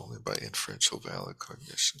revealed only by inferential valid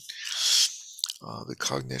cognition. The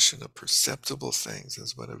cognition of perceptible things,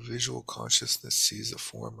 as when a visual consciousness sees a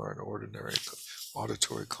form or an ordinary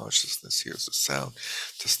auditory consciousness hears a sound,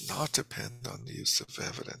 does not depend on the use of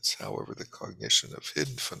evidence. However, the cognition of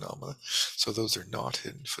hidden phenomena, so those are not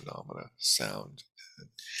hidden phenomena, sound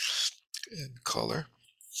and color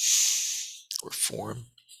or form,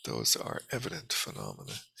 those are evident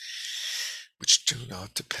phenomena, which do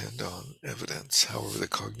not depend on evidence. However, the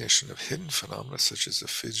cognition of hidden phenomena, such as a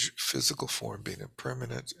physical form being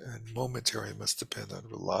impermanent and momentary, must depend on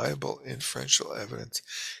reliable inferential evidence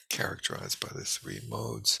characterized by the three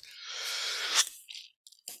modes.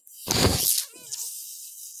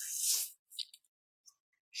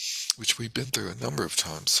 Which we've been through a number of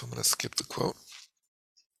times, so I'm going to skip the quote.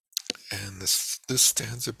 And this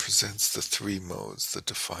stanza presents the three modes, the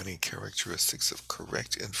defining characteristics of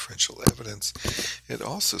correct inferential evidence. It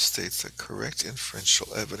also states that correct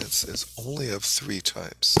inferential evidence is only of three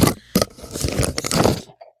types.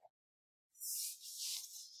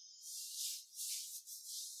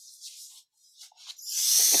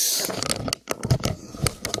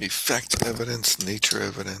 Effect evidence, nature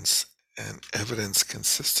evidence, and evidence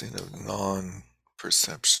consisting of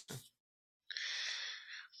non-perception.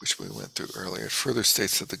 which we went through earlier. It further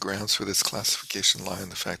states that the grounds for this classification lie in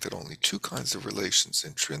the fact that only two kinds of relations,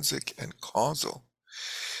 intrinsic and causal,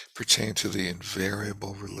 pertain to the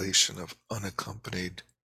invariable relation of unaccompanied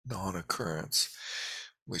non-occurrence,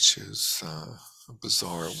 which is a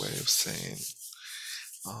bizarre way of saying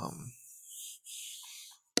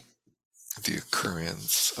the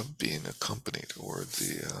occurrence of being accompanied, or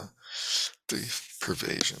the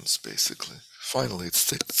pervasions, basically. Finally, it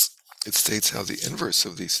states how the inverse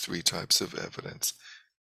of these three types of evidence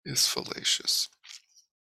is fallacious.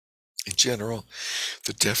 In general,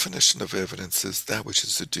 the definition of evidence is that which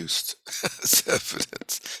is adduced as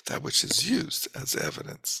evidence, that which is used as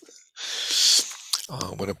evidence.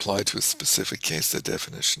 When applied to a specific case, the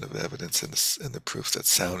definition of evidence and the proof that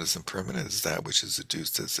sound is impermanent is that which is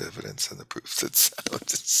adduced as evidence and the proof that sound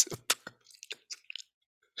is impermanent.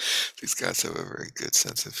 These guys have a very good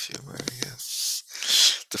sense of humor, I guess.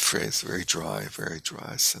 The phrase, very dry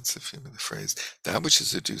sense of humor. The phrase, that which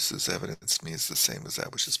is adduced as evidence means the same as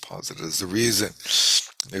that which is posited as the reason.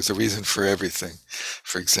 There's a reason for everything.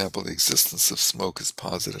 For example, the existence of smoke is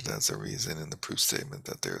posited as a reason in the proof statement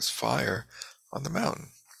that there is fire on the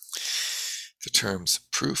mountain. The terms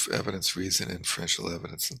proof, evidence, reason, inferential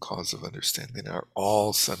evidence, and cause of understanding are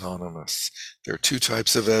all synonymous. There are two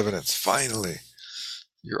types of evidence. Finally,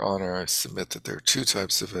 Your Honor, I submit that there are two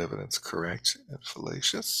types of evidence, correct and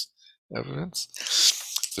fallacious evidence.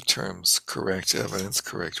 The terms correct evidence,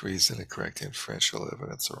 correct reason, and correct inferential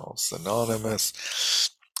evidence are all synonymous.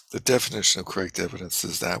 The definition of correct evidence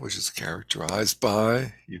is that which is characterized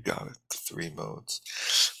by, you got it, the three modes.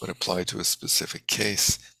 When applied to a specific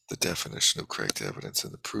case, the definition of correct evidence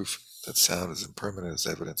and the proof that sound is impermanent as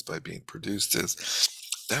evidence by being produced is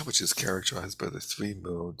that which is characterized by the three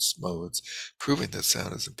modes, proving that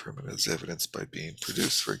sound is impermanent as evidence by being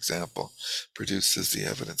produced. For example, produced is the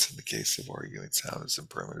evidence in the case of arguing sound is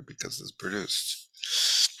impermanent because it's produced.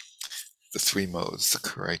 The three modes, the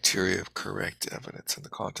criteria of correct evidence in the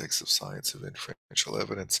context of science of inferential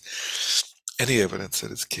evidence. Any evidence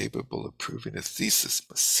that is capable of proving a thesis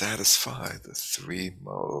must satisfy the three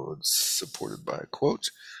modes, supported by a quote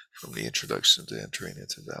from the introduction to entering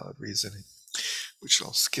into valid reasoning, which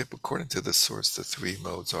I'll skip. According to this source, the three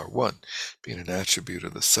modes are: 1, being an attribute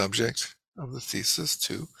of the subject of the thesis;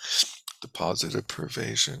 2, the positive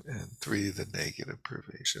pervasion; and 3, the negative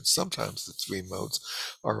pervasion. Sometimes the three modes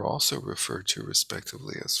are also referred to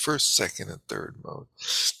respectively as first, second, and third mode.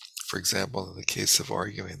 For example, in the case of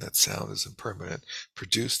arguing that sound is impermanent,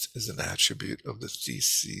 produced is an attribute of the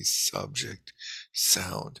thesis subject,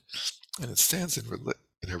 sound, and it stands in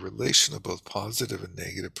a relation of both positive and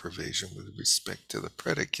negative pervasion with respect to the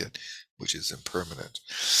predicate, which is impermanent,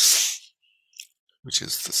 which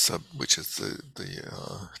is the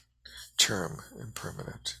term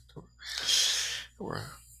impermanent, or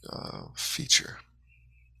feature,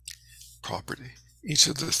 property. Each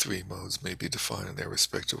of the three modes may be defined in their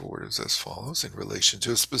respective orders as follows: in relation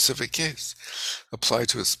to a specific case. Applied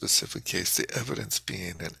to a specific case, the evidence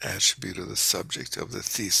being an attribute of the subject of the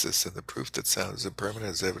thesis and the proof that sound is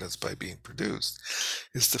impermanent as evidence by being produced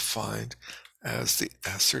is defined as the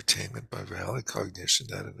ascertainment by valid cognition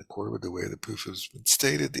that, in accord with the way the proof has been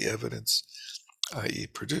stated, the evidence, i.e.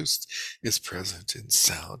 produced, is present in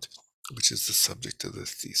sound, which is the subject of the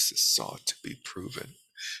thesis sought to be proven,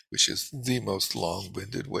 which is the most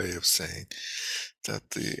long-winded way of saying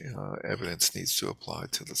that the evidence needs to apply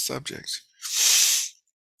to the subject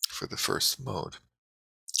for the first mode.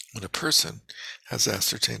 When a person has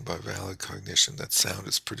ascertained by valid cognition that sound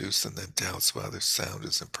is produced and then doubts whether sound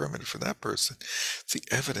is impermanent for that person, the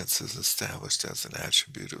evidence is established as an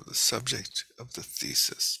attribute of the subject of the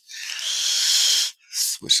thesis,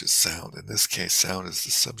 which is sound. In this case, sound is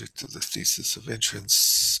the subject of the thesis of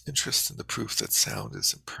interest in the proof that sound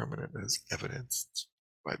is impermanent as evidenced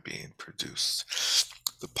by being produced.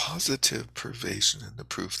 The positive pervasion in the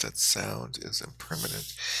proof that sound is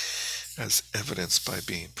impermanent as evidenced by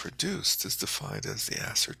being produced is defined as the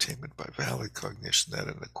ascertainment by valid cognition that,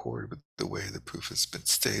 in accord with the way the proof has been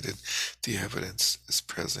stated, the evidence is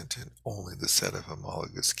present in only the set of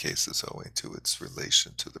homologous cases owing to its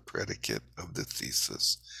relation to the predicate of the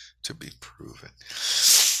thesis to be proven.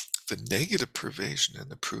 The negative pervasion in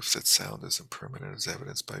the proof that sound is impermanent as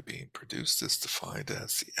evidenced by being produced is defined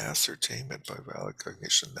as the ascertainment by valid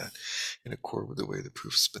cognition that, in accord with the way the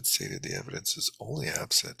proof has been stated, the evidence is only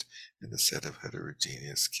absent in the set of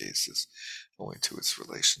heterogeneous cases owing to its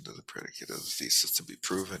relation to the predicate of the thesis to be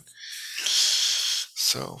proven.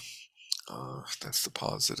 So that's the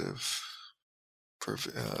positive.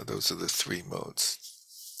 Those are the three modes: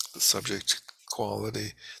 the subject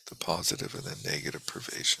quality, the positive, and the negative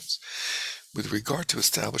pervasions. With regard to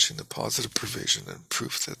establishing the positive provision and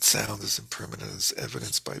proof that sound is impermanent as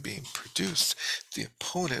evidenced by being produced, the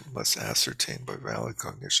opponent must ascertain by valid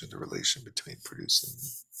cognition the relation between produced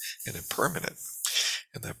and impermanent,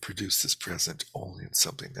 and that produced is present only in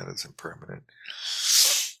something that is impermanent.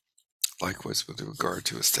 Likewise, with regard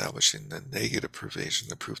to establishing the negative provision,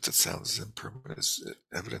 the proof that sound is impermanent is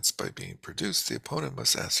evidenced by being produced, the opponent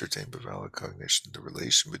must ascertain by valid cognition the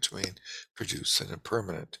relation between produced and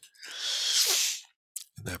impermanent,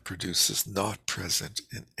 and that produced is not present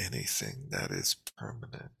in anything that is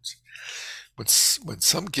permanent. When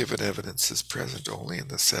some given evidence is present only in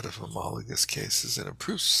the set of homologous cases in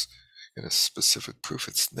a specific proof,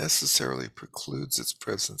 it necessarily precludes its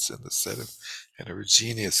presence in the set of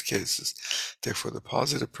heterogeneous cases. Therefore, the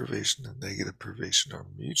positive provision and negative provision are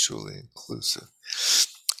mutually inclusive.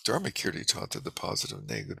 Dharmakirti taught that the positive and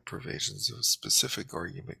negative provisions of a specific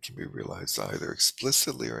argument can be realized either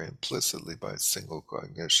explicitly or implicitly by a single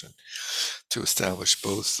cognition. To establish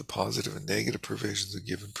both the positive and negative provisions of a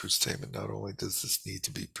given proof statement, not only does this need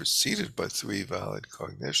to be preceded by three valid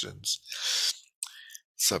cognitions,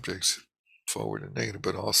 subject, forward, and negative,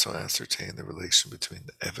 but also ascertain the relation between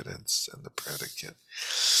the evidence and the predicate.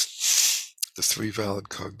 The three valid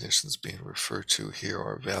cognitions being referred to here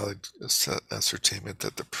are valid ascertainment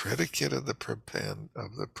that the predicate of the probandum,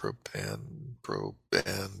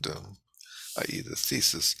 i.e. the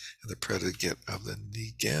thesis, and the predicate of the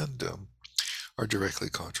negandum are directly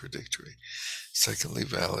contradictory. Secondly,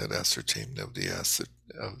 valid ascertainment of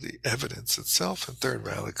the evidence itself, and third,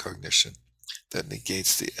 valid cognition that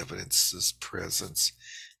negates the evidence's presence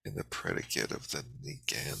in the predicate of the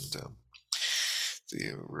negandum,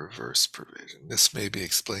 the reverse provision. This may be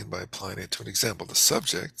explained by applying it to an example. The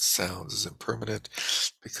subject, sound, is impermanent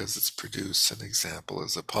because it's produced. An example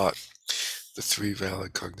is a pot. The three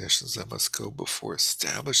valid cognitions that must go before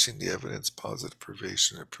establishing the evidence, positive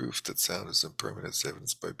provision, and proof that sound is impermanent as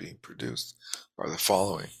evidenced by being produced are the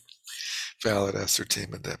following. Valid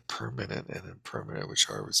ascertainment that permanent and impermanent, which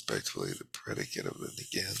are respectively the predicate of the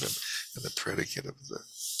negandum and the predicate of the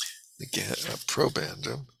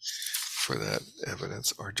probandum for that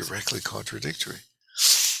evidence, are directly contradictory.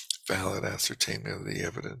 Valid ascertainment of the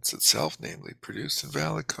evidence itself, namely produced, and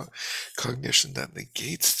valid cognition that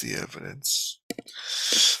negates the evidence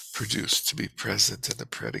produced to be present in the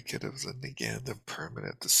predicate of the negandum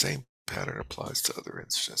permanent. The same pattern applies to other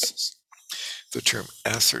instances. The term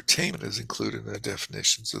ascertainment is included in the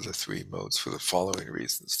definitions of the three modes for the following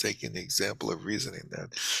reasons. Taking the example of reasoning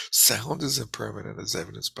that sound is impermanent as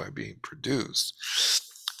evidenced by being produced,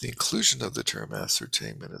 the inclusion of the term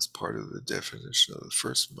ascertainment as part of the definition of the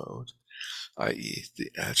first mode, i.e. the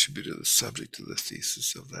attribute of the subject of the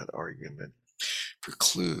thesis of that argument,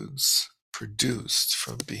 precludes produced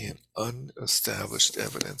from being unestablished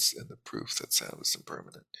evidence in the proof that sound is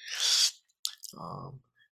impermanent.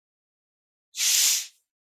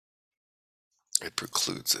 It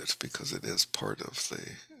precludes it because it is part of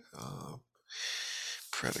the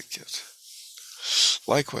predicate.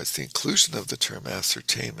 Likewise, the inclusion of the term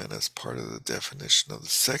ascertainment as part of the definition of the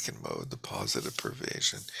second mode, the positive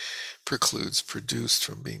provision, precludes produced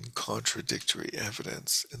from being contradictory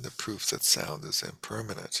evidence in the proof that sound is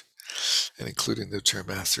impermanent. And including the term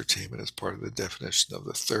ascertainment as part of the definition of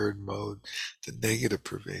the third mode, the negative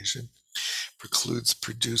provision, precludes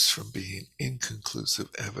produced from being inconclusive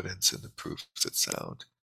evidence in the proof that sound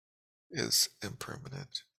is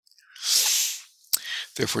impermanent.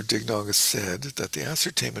 Therefore, Dignaga said that the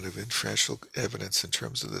ascertainment of inferential evidence in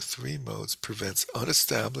terms of the three modes prevents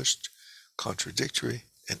unestablished, contradictory,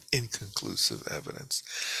 and inconclusive evidence.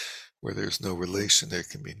 Where there is no relation, there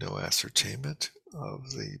can be no ascertainment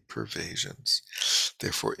of the pervasions.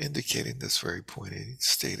 Therefore, indicating this very point, he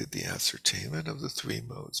stated the ascertainment of the three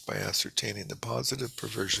modes by ascertaining the positive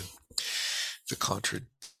perversion, the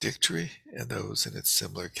contradictory, and those in its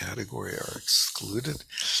similar category are excluded,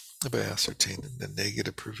 by ascertaining the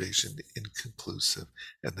negative pervasion, the inconclusive,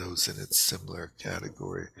 and those in its similar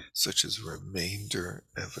category, such as remainder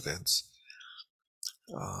evidence,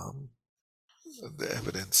 the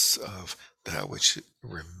evidence of that which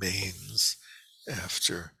remains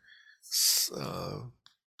after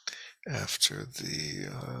the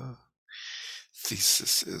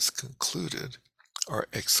thesis is concluded, are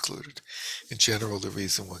excluded. In general, the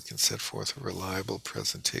reason one can set forth a reliable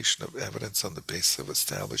presentation of evidence on the basis of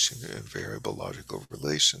establishing invariable logical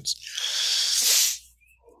relations,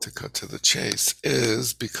 to cut to the chase,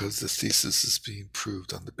 is because the thesis is being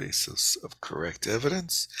proved on the basis of correct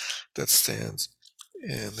evidence that stands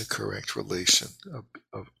in the correct relation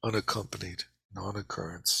of unaccompanied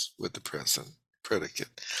non-occurrence with the present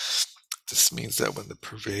predicate. This means that when the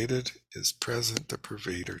pervaded is present, the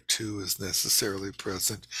pervader too is necessarily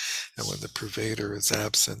present, and when the pervader is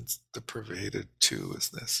absent, the pervaded too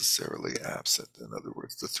is necessarily absent. In other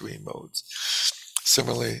words, the three modes.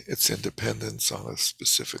 Similarly, its independence on a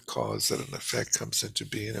specific cause that an effect comes into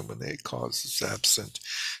being, and when a cause is absent,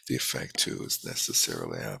 the effect too is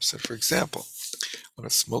necessarily absent. For example, when a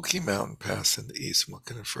smoky mountain passes in the east, one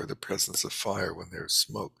can infer the presence of fire when there is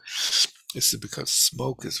smoke. This is because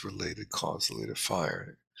smoke is related causally to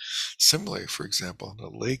fire. Similarly, for example, in a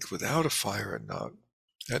lake without a fire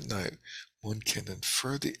at night, one can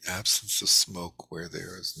infer the absence of smoke where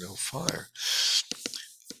there is no fire,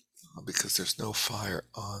 because there's no fire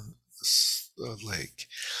on the lake.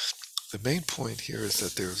 The main point here is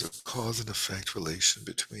that there is a cause and effect relation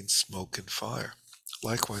between smoke and fire.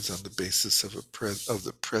 Likewise, on the basis of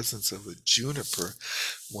the presence of a juniper,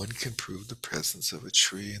 one can prove the presence of a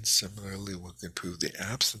tree, and similarly, one can prove the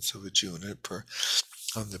absence of a juniper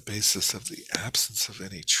on the basis of the absence of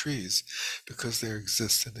any trees, because there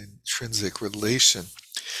exists an intrinsic relation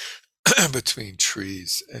between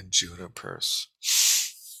trees and junipers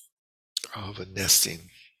of a nesting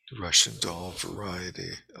Russian doll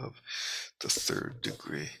variety of the third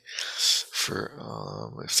degree.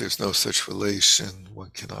 If there's no such relation, one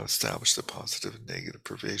cannot establish the positive and negative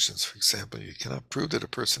pervasions. For example, you cannot prove that a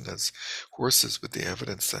person has horses with the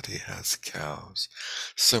evidence that he has cows.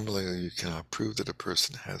 Similarly, you cannot prove that a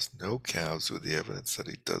person has no cows with the evidence that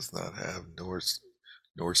he does not have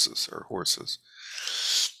horses.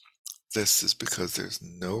 This is because there's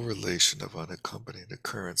no relation of unaccompanied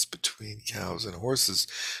occurrence between cows and horses,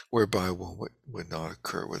 whereby one would not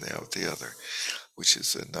occur without the other, which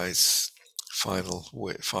is a nice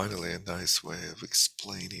finally a nice way of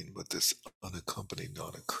explaining what this unaccompanied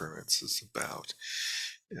non-occurrence is about,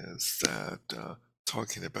 is that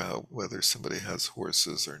talking about whether somebody has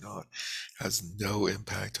horses or not has no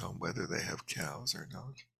impact on whether they have cows or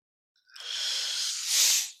not.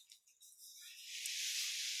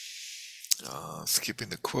 Skipping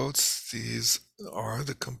the quotes, these are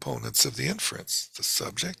the components of the inference. The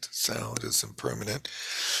subject, sound, is impermanent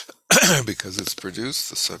because it's produced.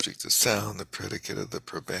 The subject is sound, the predicate of the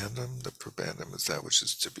probandum. The probandum is that which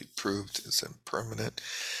is to be proved, is impermanent.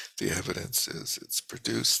 The evidence is it's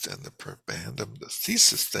produced, and the probandum, the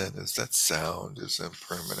thesis then, is that sound is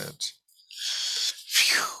impermanent.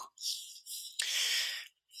 Phew.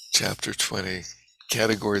 Chapter 20,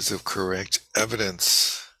 Categories of Correct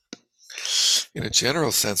Evidence. In a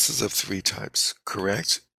general sense, is of three types: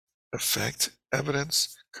 correct effect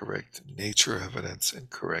evidence, correct nature evidence, and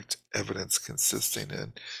correct evidence consisting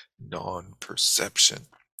in non-perception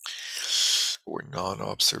or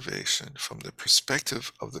non-observation. From the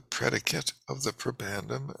perspective of the predicate of the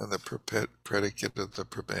probandum, and the predicate of the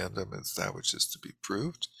probandum is that which is to be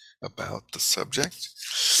proved about the subject.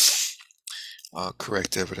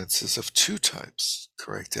 Correct evidence is of two types: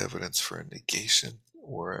 correct evidence for a negation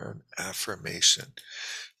or an affirmation.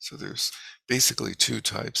 So there's basically two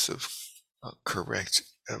types of correct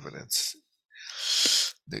evidence: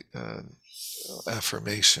 the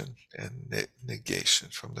affirmation and negation.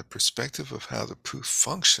 From the perspective of how the proof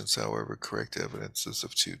functions, however, correct evidence is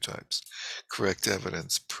of two types: correct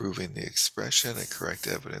evidence proving the expression, and correct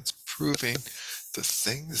evidence proving the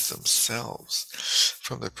things themselves.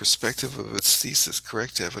 From the perspective of its thesis,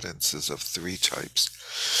 correct evidence is of three types.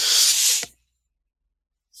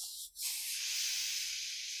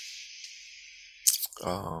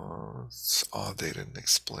 It's odd they didn't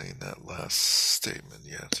explain that last statement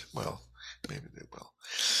yet. Well, maybe they will.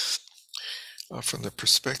 From the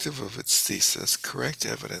perspective of its thesis, correct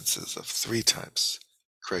evidence is of three types: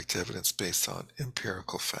 correct evidence based on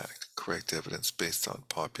empirical fact, correct evidence based on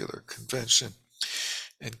popular convention,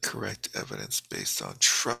 and correct evidence based on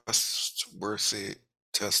trustworthy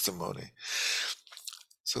testimony.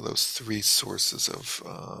 So those three sources of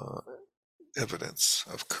evidence,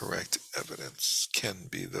 of correct evidence, can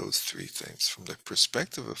be those three things. From the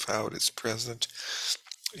perspective of how it is present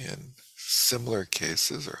in similar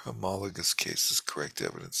cases or homologous cases, correct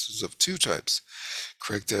evidence is of two types: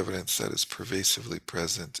 correct evidence that is pervasively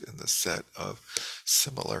present in the set of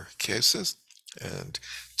similar cases, and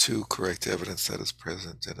two, correct evidence that is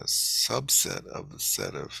present in a subset of the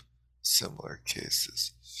set of similar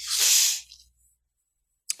cases.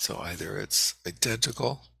 So either it's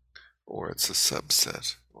identical, or it's a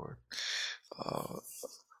subset, or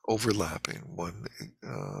overlapping.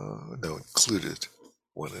 Included.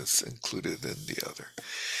 One is included in the other.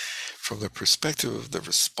 From the perspective of the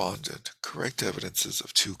respondent, correct evidence is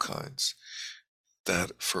of two kinds: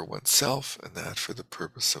 that for oneself and that for the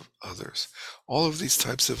purpose of others. All of these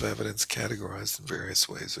types of evidence, categorized in various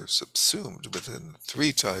ways, are subsumed within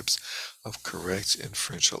three types of correct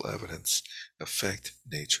inferential evidence: effect,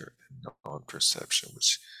 nature, and non-perception,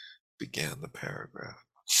 which began the paragraph.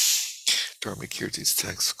 Dharmakirti's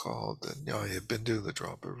text called the Nyaya Bindu, the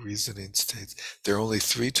drop of reasoning, states there are only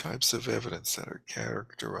three types of evidence that are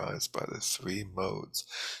characterized by the three modes: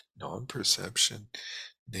 non-perception,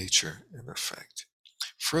 nature, and effect.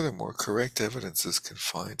 Furthermore, correct evidence is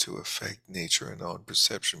confined to effect, nature, and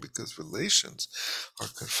non-perception because relations are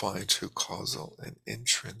confined to causal and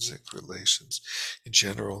intrinsic relations. In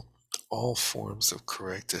general, all forms of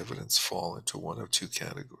correct evidence fall into one of two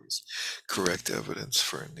categories: correct evidence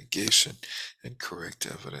for a negation and correct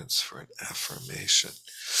evidence for an affirmation.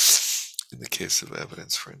 In the case of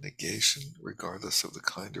evidence for a negation, regardless of the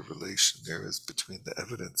kind of relation there is between the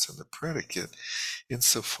evidence and the predicate,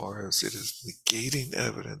 insofar as it is negating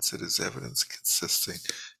evidence, it is evidence consisting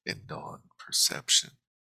in non-perception.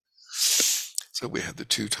 So we have the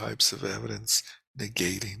two types of evidence,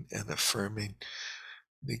 negating and affirming.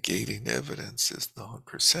 Negating evidence is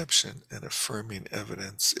non-perception, and affirming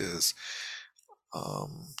evidence is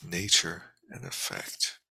nature and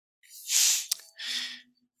effect.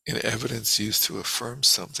 In evidence used to affirm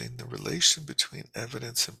something, the relation between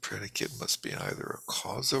evidence and predicate must be either a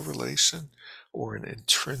causal relation or an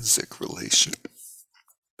intrinsic relation.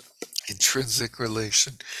 Intrinsic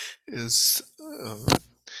relation is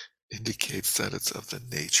indicates that it's of the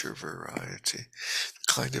nature variety. The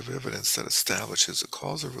kind of evidence that establishes a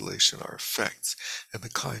causal relation are effects, and the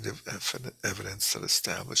kind of evidence that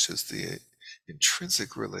establishes the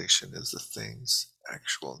intrinsic relation is the thing's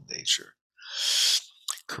actual nature.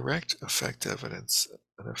 Correct effect evidence,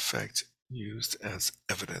 an effect used as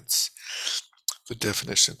evidence. The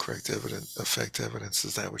definition of correct effect evidence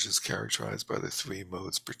is that which is characterized by the three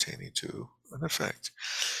modes pertaining to an effect.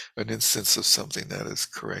 An instance of something that is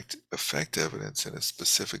correct effect evidence in a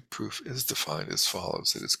specific proof is defined as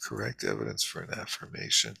follows: it is correct evidence for an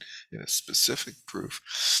affirmation in a specific proof,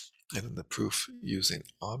 and in the proof using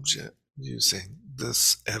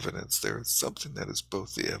this evidence, there is something that is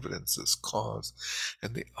both the evidence's cause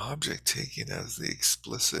and the object taken as the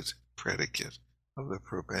explicit predicate of the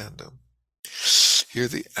probandum. Here,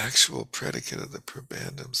 the actual predicate of the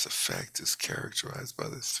probandum's effect is characterized by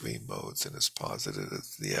the three modes and is posited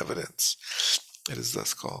as the evidence. It is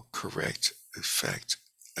thus called correct effect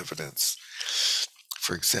evidence.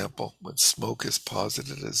 For example, when smoke is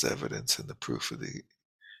posited as evidence in the proof of the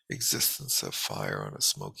existence of fire on a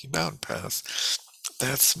smoky mountain pass,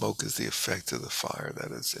 that smoke is the effect of the fire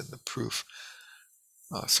that is in the proof.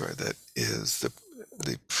 That is the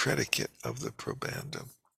predicate of the probandum,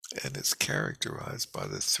 and is characterized by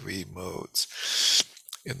the three modes.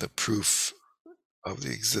 In the proof of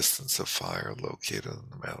the existence of fire located on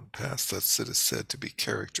the mountain pass, thus it is said to be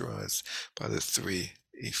characterized by the three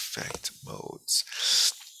effect modes.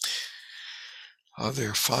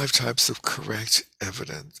 There are five types of correct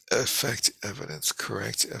effect evidence.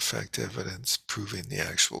 Correct effect evidence proving the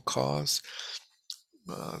actual cause,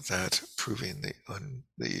 that proving the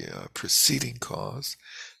preceding cause,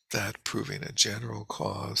 that proving a general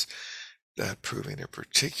cause, that proving a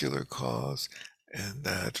particular cause, and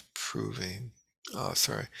that proving,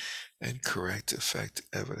 and correct effect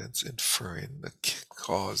evidence inferring the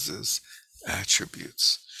cause's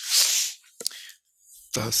attributes.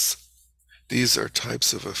 Thus, these are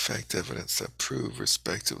types of effect evidence that prove,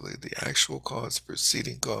 respectively, the actual cause,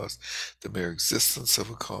 preceding cause, the mere existence of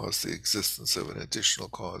a cause, the existence of an additional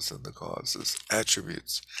cause, and the cause's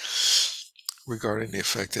attributes. Regarding the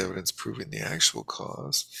effect evidence proving the actual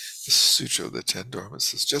cause, the Sutra of the Ten Dharmas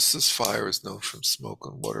says, just as fire is known from smoke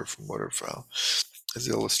and water from waterfowl, as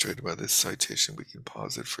illustrated by this citation, we can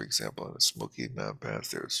posit, for example, on a smoky mountain pass,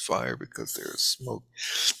 there is fire because there is smoke,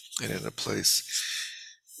 and in a place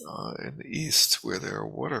in the east where there are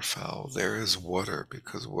waterfowl, there is water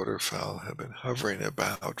because waterfowl have been hovering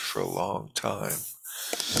about for a long time.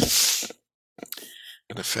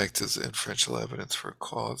 An effect is inferential evidence for a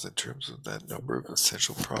cause in terms of that number of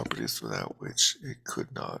essential properties without which it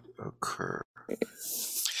could not occur.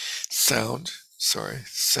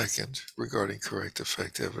 Second, regarding correct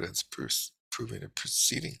effect evidence proving a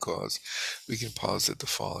preceding cause, we can posit the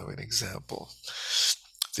following example.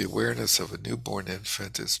 The awareness of a newborn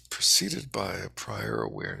infant is preceded by a prior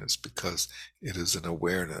awareness because it is an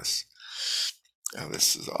awareness. Now,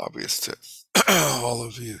 this is obvious to all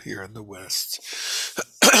of you here in the West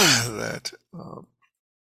that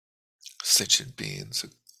sentient beings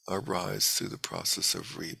arise through the process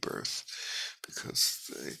of rebirth because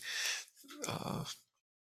they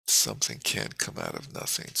something can't come out of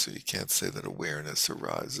nothing. So you can't say that awareness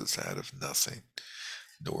arises out of nothing,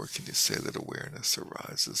 nor can you say that awareness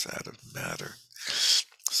arises out of matter.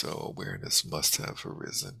 So awareness must have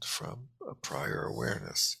arisen from a prior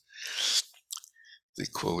awareness. The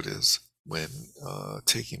quote is, when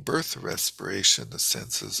taking birth or respiration, the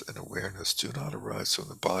senses and awareness do not arise from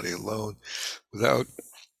the body alone without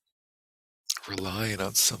relying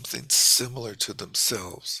on something similar to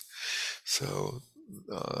themselves. So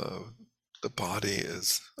the body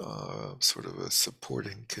is sort of a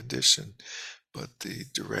supporting condition, but the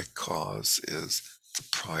direct cause is the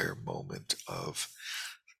prior moment of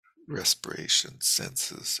respiration,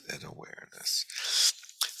 senses, and awareness.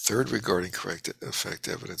 Third, regarding correct effect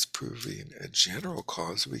evidence proving a general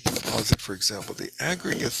cause, we can posit, for example, the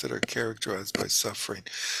aggregates that are characterized by suffering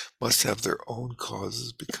must have their own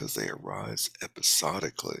causes because they arise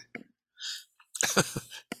episodically.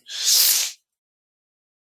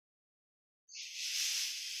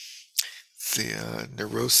 The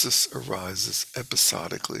neurosis arises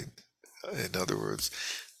episodically. In other words,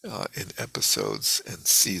 in episodes and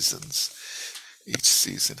seasons. Each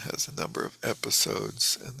season has a number of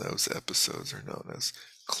episodes, and those episodes are known as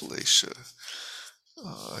klesha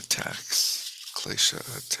attacks. Klesha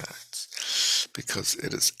attacks. Because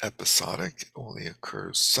it is episodic, only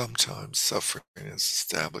occurs sometimes, suffering is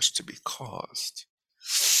established to be caused.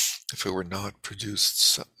 If it were not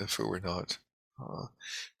produced,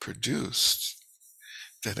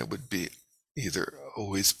 then it would be either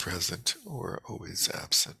always present or always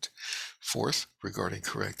absent. Fourth, regarding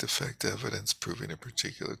correct effect evidence proving a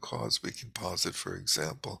particular cause, we can posit, for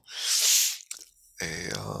example,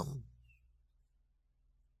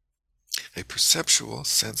 a perceptual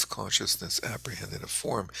sense consciousness apprehending a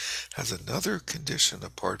form has another condition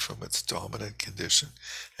apart from its dominant condition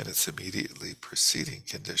and its immediately preceding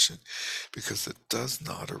condition, because it does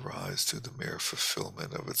not arise through the mere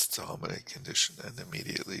fulfillment of its dominant condition and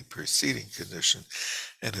immediately preceding condition,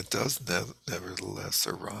 and it does nevertheless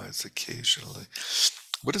arise occasionally.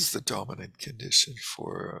 What is the dominant condition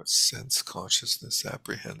for a sense consciousness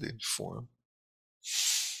apprehending form?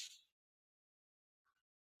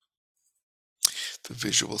 The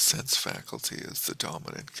visual sense faculty is the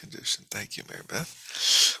dominant condition. Thank you, Mary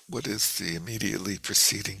Beth. What is the immediately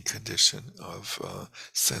preceding condition of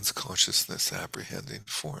sense consciousness apprehending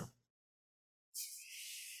form?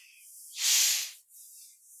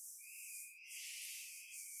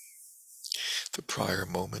 The prior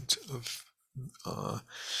moment of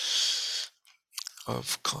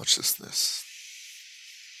consciousness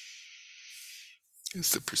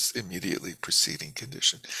is the immediately preceding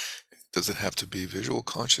condition. Does it have to be visual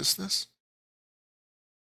consciousness?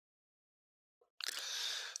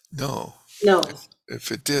 No. No.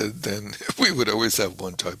 If it did, then we would always have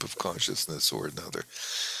one type of consciousness or another.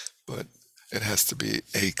 But it has to be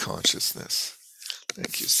a consciousness.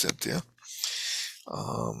 Thank you, Cynthia.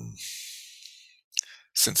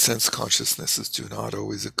 Since sense consciousnesses do not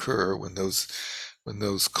always occur when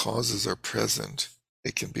those causes are present,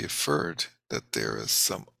 it can be inferred that there is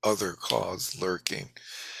some other cause lurking,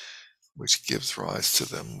 which gives rise to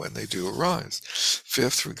them when they do arise.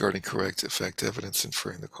 Fifth, regarding correct effect evidence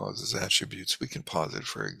inferring the cause's attributes, we can posit,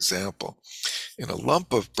 for example, in a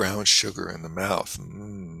lump of brown sugar in the mouth.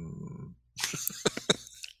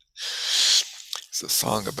 There's a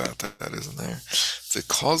song about that, isn't there? The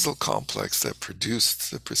causal complex that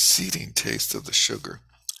produced the preceding taste of the sugar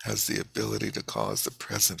has the ability to cause the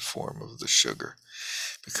present form of the sugar,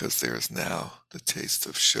 because there is now the taste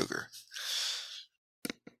of sugar.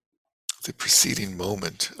 The preceding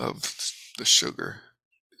moment of the sugar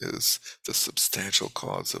is the substantial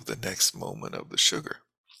cause of the next moment of the sugar.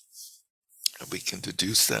 And we can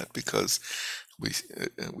deduce that because we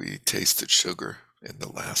tasted sugar in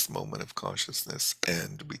the last moment of consciousness,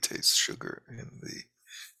 and we taste sugar in the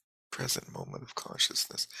present moment of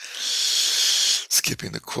consciousness.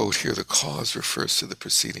 Skipping the quote here, the cause refers to the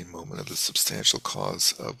preceding moment of the substantial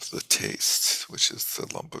cause of the taste, which is the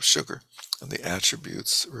lump of sugar, and the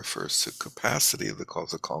attributes refers to capacity of the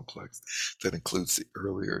causal complex that includes the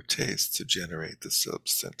earlier taste to generate the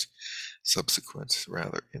subsequent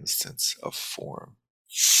instance of form.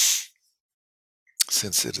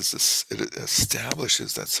 Since it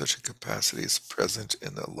establishes that such a capacity is present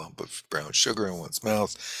in the lump of brown sugar in one's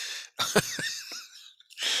mouth.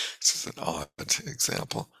 This is an odd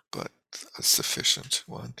example, but a sufficient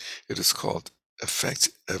one. It is called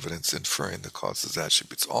effect evidence inferring the cause's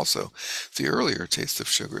attributes. Also, the earlier taste of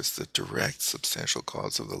sugar is the direct substantial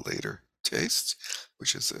cause of the later taste,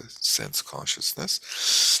 which is a sense consciousness.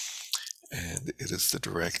 and it is the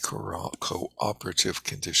direct cooperative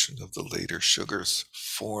condition of the later sugar's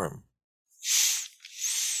form.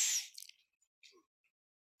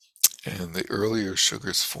 And the earlier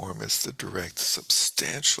sugar's form is the direct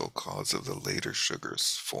substantial cause of the later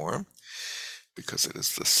sugar's form, because it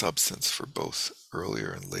is the substance for both earlier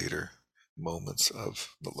and later moments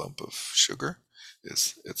of the lump of sugar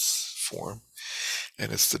is its form,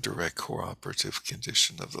 and it's the direct cooperative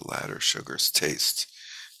condition of the latter sugar's taste,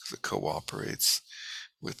 because it cooperates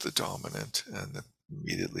with the dominant and the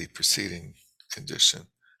immediately preceding condition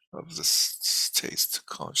of this taste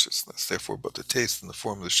consciousness. Therefore, both the taste and the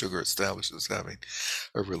form of the sugar establishes having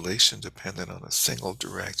a relation dependent on a single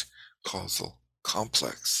direct causal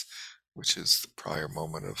complex, which is the prior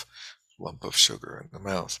moment of lump of sugar in the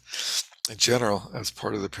mouth. In general, as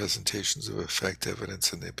part of the presentations of effect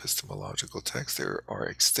evidence in the epistemological text, there are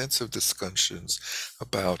extensive discussions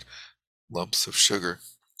about lumps of sugar.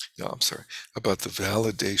 About the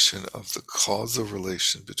validation of the causal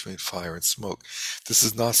relation between fire and smoke. This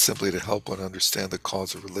is not simply to help one understand the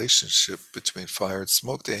causal relationship between fire and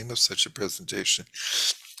smoke. The aim of such a presentation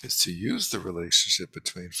is to use the relationship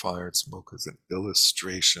between fire and smoke as an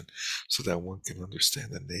illustration so that one can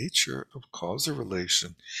understand the nature of causal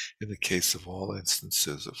relation in the case of all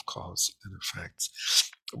instances of cause and effects,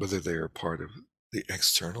 whether they are part of the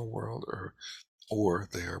external world or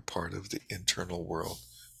they are part of the internal world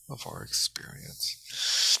of our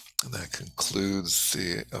experience. And that concludes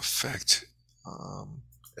the effect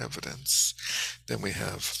evidence. Then we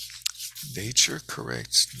have nature,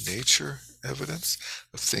 correct nature evidence.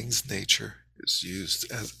 A thing's nature is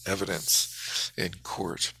used as evidence in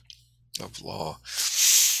court of law.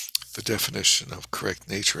 The definition of correct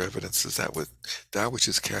nature evidence is that which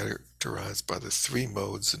is characterized by the three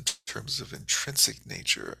modes in terms of intrinsic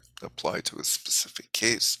nature applied to a specific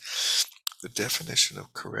case. The definition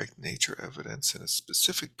of correct nature evidence in a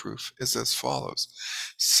specific proof is as follows.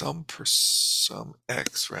 Some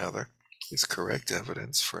X is correct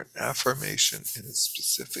evidence for an affirmation in a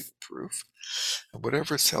specific proof, and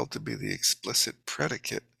whatever is held to be the explicit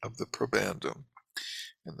predicate of the probandum.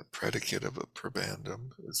 And the predicate of a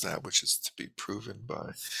probandum is that which is to be proven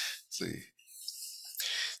by the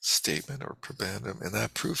statement or probandum, and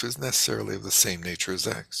that proof is necessarily of the same nature as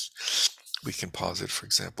X. We can posit, for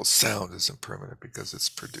example, sound is impermanent because it's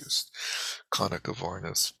produced.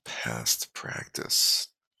 Khanna-Kavarna's past practice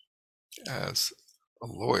as a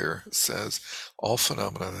lawyer says, all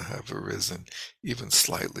phenomena that have arisen, even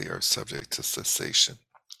slightly, are subject to cessation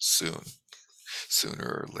sooner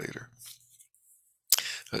or later.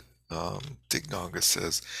 Dignaga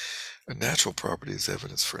says, a natural property is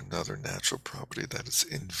evidence for another natural property that is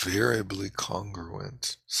invariably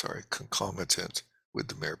concomitant with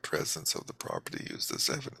the mere presence of the property used as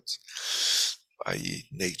evidence, i.e.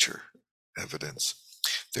 nature evidence.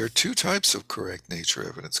 There are two types of correct nature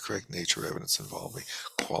evidence involving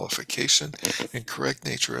qualification, and correct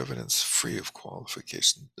nature evidence free of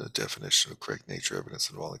qualification. The definition of correct nature evidence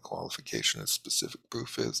involving qualification and specific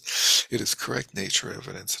proof is, it is correct nature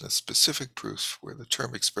evidence in a specific proof where the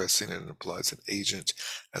term expressing it implies an agent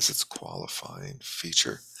as its qualifying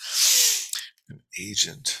feature. An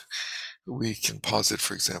agent. We can posit,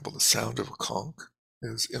 for example, the sound of a conch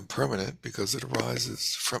is impermanent because it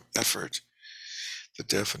arises from effort. The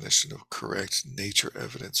definition of correct nature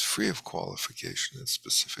evidence free of qualification and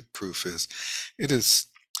specific proof is, it is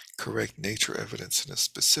correct nature evidence in a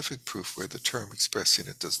specific proof where the term expressing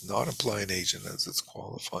it does not imply an agent as its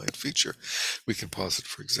qualifying feature. We can posit,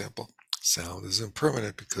 for example, sound is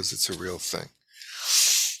impermanent because it's a real thing,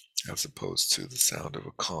 as opposed to the sound of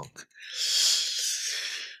a conch.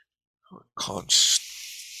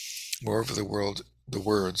 Moreover, the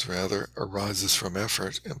words arises from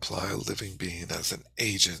effort imply a living being as an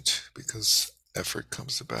agent, because effort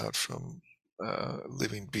comes about from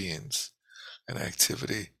living beings. An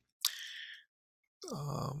activity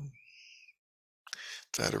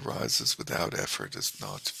that arises without effort is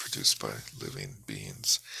not produced by living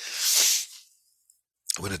beings.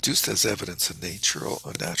 When adduced as evidence a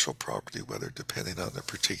natural property, whether depending on a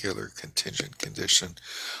particular contingent condition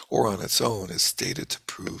or on its own, is stated to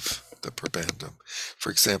prove the probandum.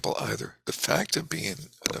 For example, either the fact of being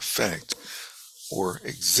an effect or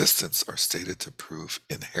existence are stated to prove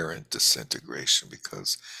inherent disintegration,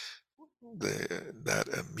 because that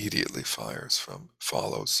immediately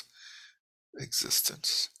follows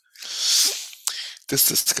existence. This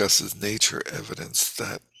discusses nature evidence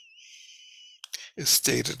that is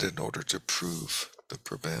stated in order to prove the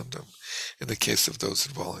probandum. In the case of those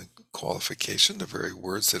involving qualification, the very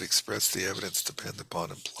words that express the evidence depend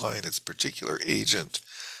upon implying its particular agent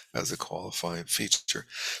as a qualifying feature,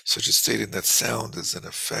 such as stating that sound is in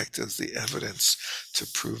effect as the evidence to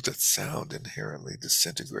prove that sound inherently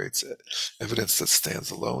disintegrates. Evidence that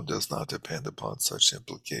stands alone does not depend upon such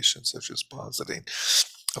implications, such as positing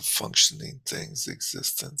a functioning thing's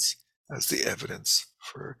existence as the evidence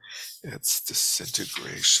for its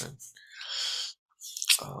disintegration.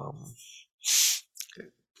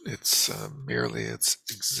 It's merely its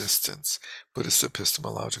existence. Buddhist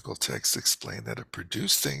epistemological texts explain that a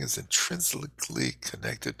produced thing is intrinsically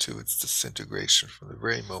connected to its disintegration from the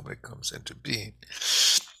very moment it comes into being.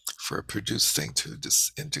 For a produced thing to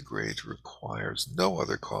disintegrate requires no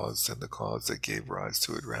other cause than the cause that gave rise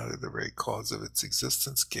to it. Rather, the very cause of its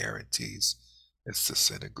existence guarantees its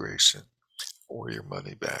disintegration, or your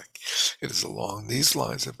money back. It is along these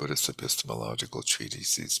lines that Buddhist epistemological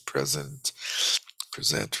treatises present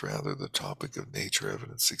the topic of nature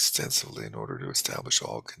evidence extensively in order to establish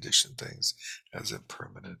all conditioned things as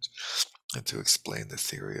impermanent, and to explain the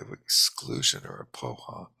theory of exclusion or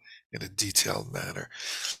apoha in a detailed manner.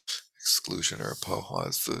 Exclusion or apoha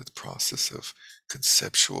is the process of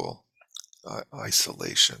conceptual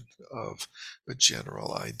isolation of a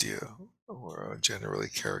general idea or a generally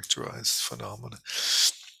characterized phenomena,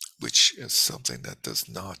 which is something that does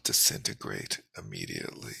not disintegrate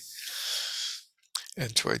immediately,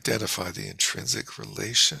 and to identify the intrinsic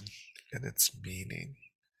relation and its meaning.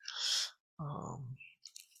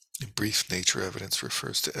 In brief, nature evidence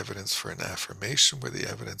refers to evidence for an affirmation where the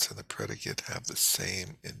evidence and the predicate have the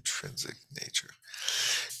same intrinsic nature.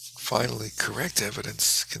 Finally, correct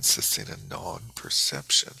evidence consisting of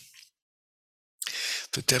non-perception.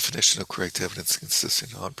 The definition of correct evidence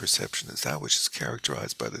consisting of non-perception is that which is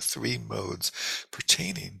characterized by the three modes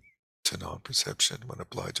pertaining to non-perception. When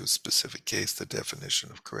applied to a specific case, the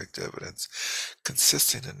definition of correct evidence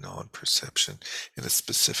consisting of non-perception in a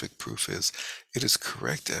specific proof is, it is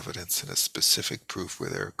correct evidence in a specific proof where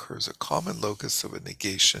there occurs a common locus of a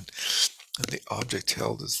negation, and the object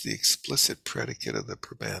held is the explicit predicate of the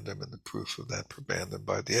probandum and the proof of that probandum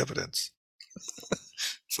by the evidence.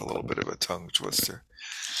 It's a little bit of a tongue twister.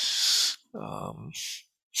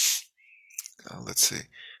 Let's see.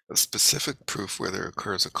 A specific proof where there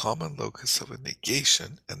occurs a common locus of a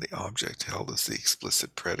negation and the object held as the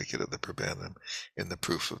explicit predicate of the probandum in the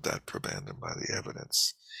proof of that probandum by the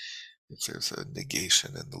evidence. If there's a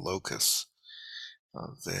negation in the locus,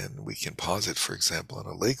 then we can posit, for example, on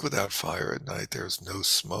a lake without fire at night, there's no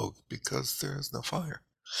smoke because there's no fire.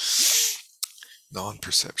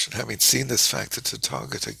 Non-perception. Having seen this fact, the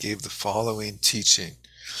Tathagata gave the following teaching,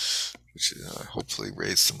 which hopefully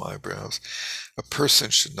raised some eyebrows. A person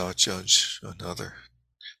should not judge another.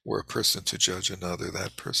 Were a person to judge another,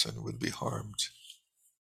 that person would be harmed.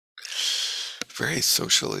 Very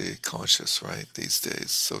socially conscious, right, these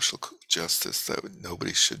days. Social justice, that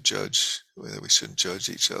nobody should judge, we shouldn't judge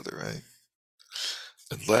each other, right?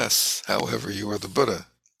 Unless, however, you are the Buddha,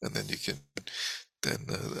 and then you can, then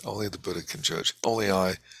only the Buddha can judge. Only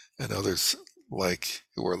I and others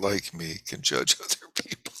who are like me can judge other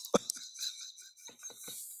people.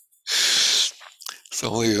 So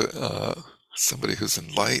only somebody who's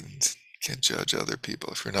enlightened can judge other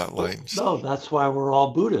people. If you're not enlightened, no, that's why we're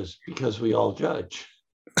all Buddhas, because we all judge.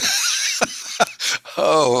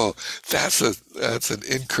 Oh, that's an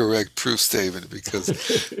incorrect proof statement, because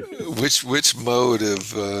which mode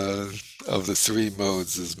of the three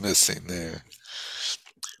modes is missing there?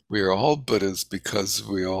 We are all Buddhas because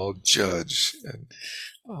we all judge, and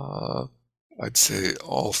I'd say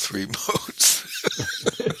all three modes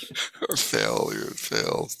are failed.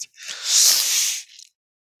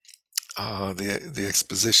 The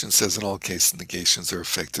exposition says in all cases negations are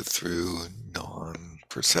affected through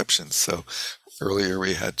non-perception. So earlier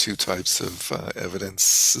we had two types of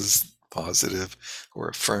evidences, positive or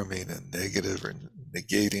affirming, and negative or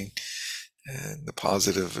negating. And the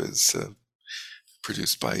positive is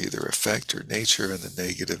produced by either effect or nature, and the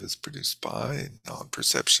negative is produced by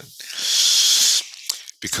non-perception.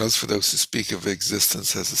 Because for those who speak of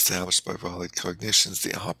existence as established by valid cognitions,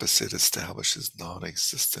 the opposite establishes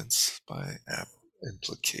non-existence by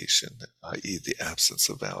implication, i.e. the absence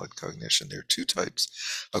of valid cognition. There are two types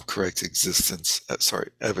of correct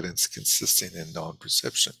evidence consisting in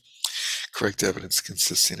non-perception. Correct evidence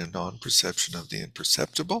consisting in non-perception of the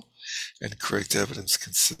imperceptible, and correct evidence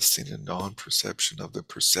consisting in non-perception of the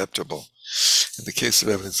perceptible. In the case of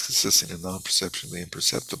evidence consisting in non-perception of the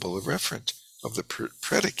imperceptible, a referent of the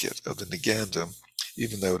predicate of the negandum,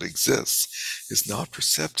 even though it exists, is not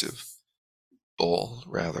perceptible,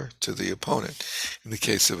 rather, to the opponent. In the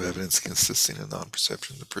case of evidence consisting in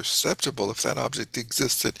non-perception of the perceptible, if that object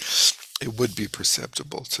existed, it would be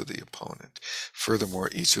perceptible to the opponent. Furthermore,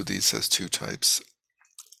 each of these has two types.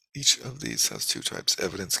 Each of these has two types: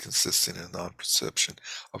 evidence consisting in non-perception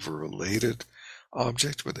of a related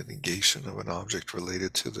object, where the negation of an object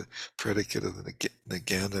related to the predicate of the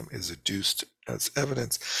negandum is adduced as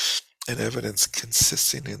evidence, and evidence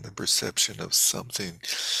consisting in the perception of something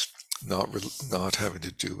not having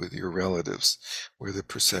to do with your relatives, where the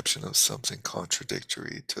perception of something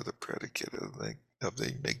contradictory to the predicate of the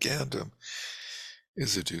negandum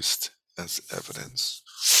is adduced as evidence.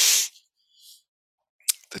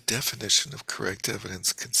 The definition of correct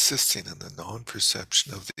evidence consisting in the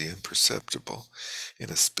non-perception of the imperceptible in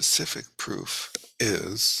a specific proof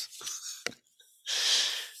is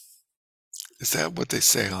that what they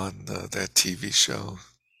say on that TV show?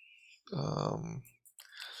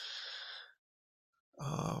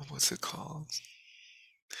 What's it called?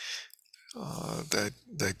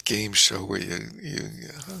 That game show where you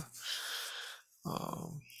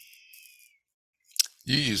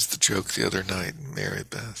used the joke the other night, Mary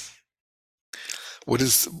Beth. What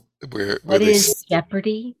is where What is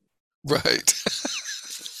Jeopardy? Right.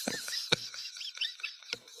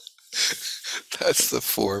 That's the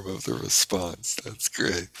form of the response. That's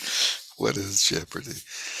great. What is Jeopardy?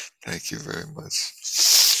 Thank you very much.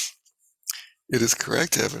 It is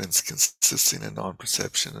correct evidence consisting in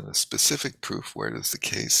non-perception in a specific proof where it is the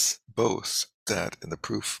case both that in the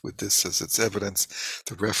proof with this as its evidence,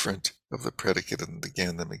 the referent of the predicate and the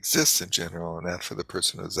negandum exists in general, and that for the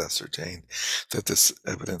person who has ascertained that this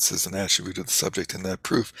evidence is an attribute of the subject in that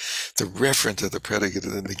proof, the referent of the predicate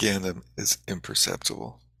and the negandum is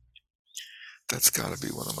imperceptible. That's got to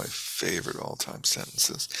be one of my favorite all-time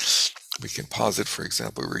sentences. We can posit, for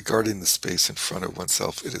example, regarding the space in front of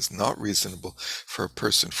oneself, it is not reasonable for a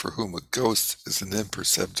person for whom a ghost is an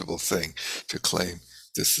imperceptible thing to claim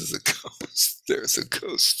this is a ghost. There's a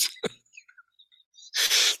ghost.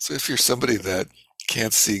 So if you're somebody that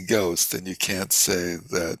can't see ghosts, then you can't say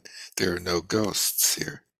that there are no ghosts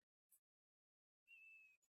here.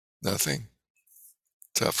 Nothing.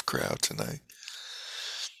 Tough crowd tonight.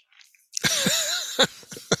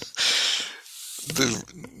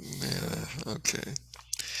 Okay.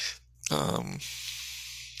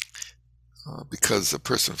 Because a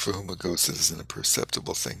person for whom a ghost is an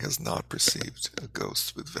imperceptible thing has not perceived a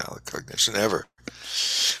ghost with valid cognition ever.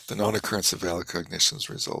 The non-occurrence of valid cognitions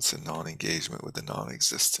results in non-engagement with the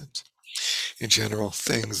non-existent. In general,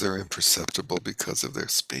 things are imperceptible because of their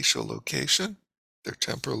spatial location, their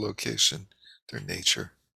temporal location, their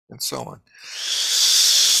nature, and so on.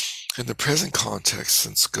 In the present context,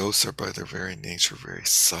 since ghosts are by their very nature very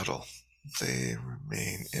subtle, they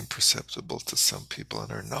remain imperceptible to some people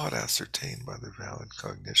and are not ascertained by their valid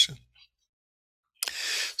cognition.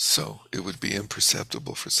 So it would be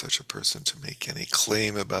imperceptible for such a person to make any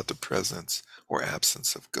claim about the presence or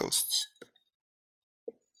absence of ghosts.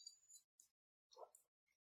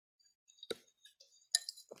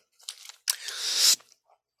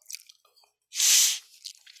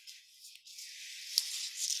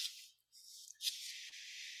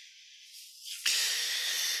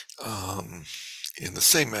 In the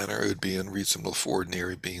same manner, it would be unreasonable for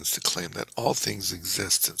ordinary beings to claim that all things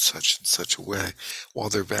exist in such and such a way, while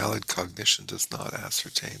their valid cognition does not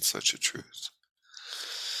ascertain such a truth.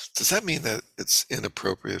 Does that mean that it's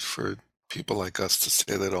inappropriate for people like us to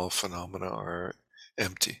say that all phenomena are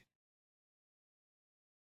empty?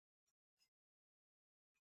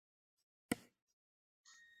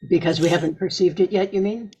 Because we haven't perceived it yet, you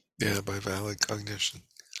mean? Yeah, by valid cognition.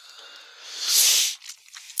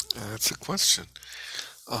 That's a question.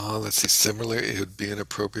 Let's see. Similarly, it would be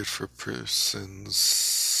inappropriate for persons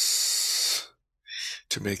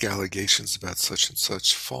to make allegations about such and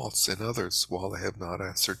such faults in others while they have not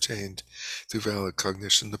ascertained through valid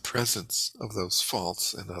cognition the presence of those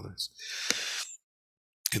faults in others.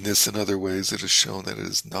 In this and other ways, it is shown that it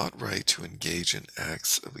is not right to engage in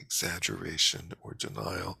acts of exaggeration or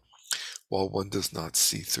denial while one does not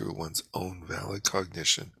see through one's own valid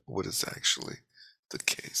cognition what is actually the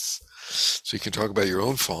case. So you can talk about your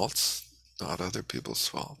own faults, not other people's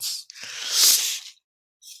faults.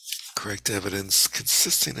 Correct evidence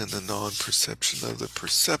consisting in the non-perception of the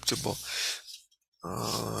perceptible.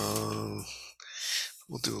 We'll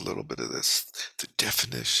do a little bit of this. The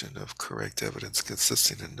definition of correct evidence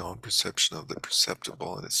consisting in non-perception of the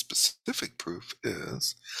perceptible in a specific proof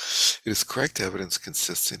is, it is correct evidence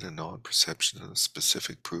consisting in non-perception in a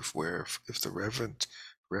specific proof where if the referent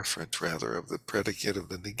of the predicate of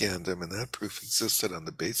the negandum in that proof existed on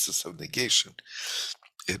the basis of negation,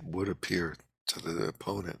 it would appear to the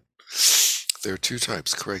opponent There are two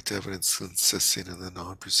types: correct evidence consisting in the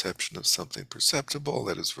non-perception of something perceptible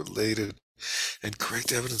that is related, and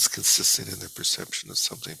correct evidence consisting in the perception of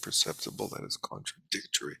something perceptible that is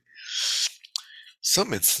contradictory.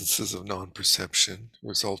 Some instances of non-perception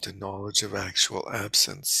result in knowledge of actual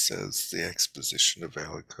absence, says the exposition of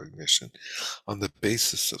valid cognition, on the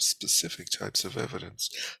basis of specific types of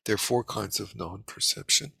evidence. There are four kinds of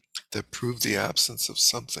non-perception that prove the absence of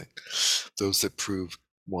something. Those that prove,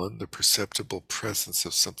 1, the perceptible presence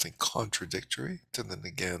of something contradictory to the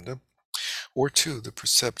negandum, or 2, the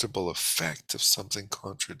perceptible effect of something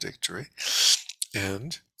contradictory,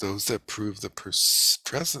 and those that prove the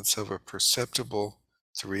presence of a perceptible,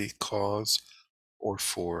 3, cause, or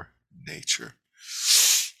 4, nature.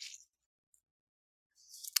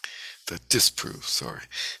 That disproves,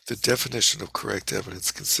 the definition of correct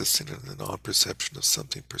evidence consisting in the non-perception of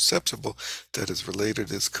something perceptible that is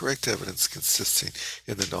related is correct evidence consisting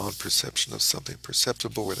in the non-perception of something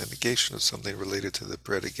perceptible where the negation of something related to the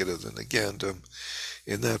predicate of the negandum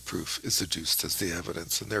in that proof is adduced as the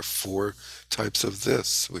evidence. And there are four types of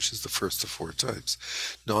this, which is the first of four types.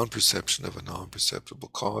 Non-perception of a non-perceptible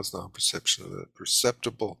cause, non-perception of a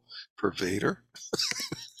perceptible pervader,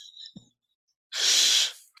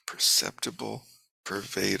 perceptible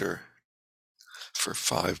pervader for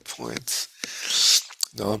 5 points,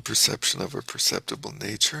 non-perception of a perceptible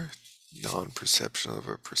nature, non-perception of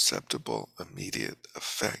a perceptible immediate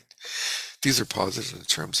effect. These are posited in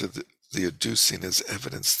terms of the adducing as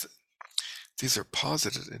evidence. These are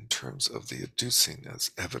posited in terms of the adducing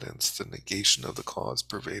as evidence the negation of the cause,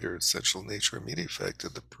 pervader, essential nature, immediate effect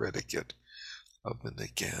of the predicate of the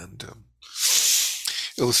negandum.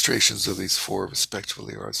 Illustrations of these four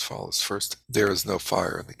respectively are as follows. First, there is no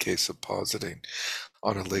fire in the case of positing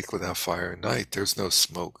on a lake without fire at night. There's no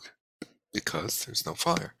smoke because there's no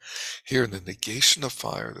fire. Here, in the negation of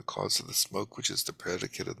fire, the cause of the smoke, which is the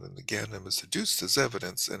predicate of the negandum, is adduced as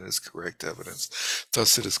evidence and is correct evidence.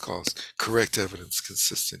 Thus, it is called correct evidence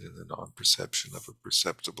consisting in the non-perception of a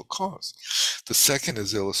perceptible cause. The second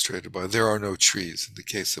is illustrated by there are no trees. In the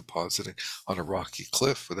case of positing on a rocky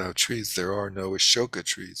cliff without trees, there are no Ashoka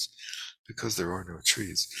trees because there are no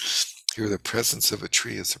trees. Here, the presence of a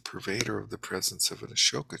tree is a pervader of the presence of an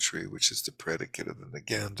Ashoka tree, which is the predicate of the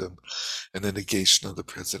negandum, and the negation of the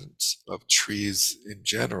presence of trees in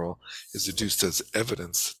general is adduced as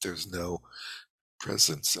evidence that there's no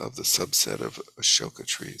presence of the subset of Ashoka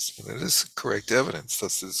trees. And it is correct evidence,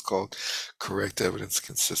 thus it is called correct evidence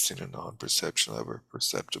consisting in non-perception of a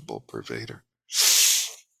perceptible pervader,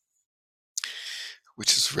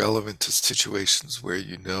 which is relevant to situations where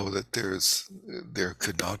you know that there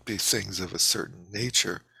could not be things of a certain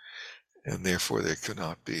nature, and therefore there could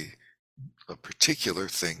not be a particular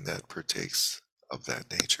thing that partakes of that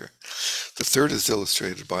nature. The third is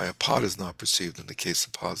illustrated by a pot is not perceived in the case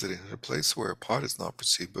of positing in a place where a pot is not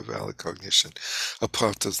perceived by valid cognition. A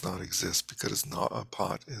pot does not exist because a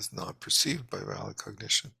pot is not perceived by valid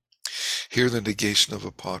cognition. Here, the negation of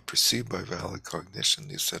a pot perceived by valid cognition,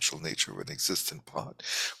 the essential nature of an existent pot,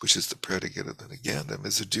 which is the predicate of the negandum,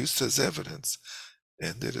 is adduced as evidence,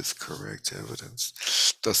 and it is correct evidence.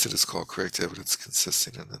 Thus, it is called correct evidence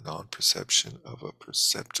consisting in the non-perception of a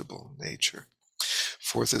perceptible nature.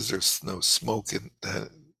 Fourth is there's no smoke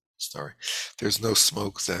there's no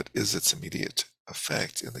smoke that is its immediate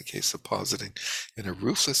effect. In the case of positing in a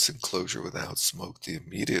roofless enclosure without smoke, the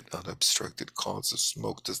immediate unobstructed cause of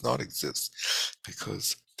smoke does not exist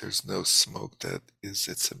because there's no smoke that is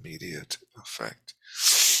its immediate effect.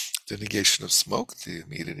 The negation of smoke, the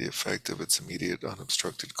immediate effect of its immediate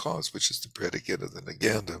unobstructed cause, which is the predicate of the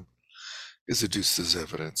negandum, is adduced as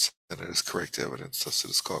evidence, and it is correct evidence. Thus, it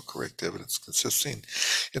is called correct evidence consisting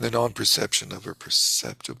in the non-perception of a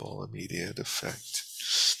perceptible immediate effect.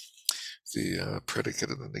 The predicate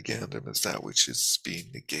of the negandum is that which is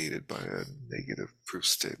being negated by a negative proof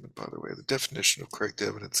statement, by the way. The definition of correct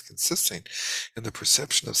evidence consisting in the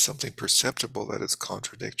perception of something perceptible that is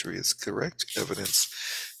contradictory is correct evidence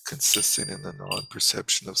consisting in the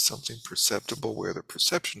non-perception of something perceptible where the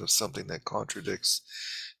perception of something that contradicts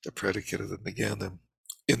the predicate of the negandum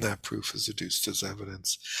in that proof is adduced as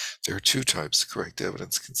evidence. There are two types: correct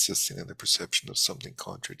evidence consisting in the perception of something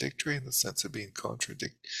contradictory in the sense of being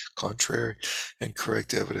contrary, and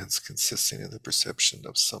correct evidence consisting in the perception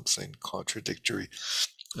of something contradictory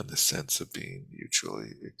in the sense of being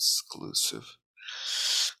mutually exclusive.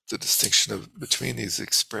 The distinction between these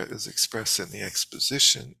is expressed in the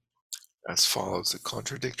exposition as follows. A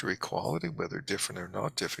contradictory quality, whether different or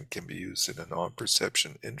not different, can be used in a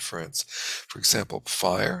non-perception inference. For example,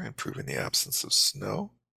 fire, in proving the absence of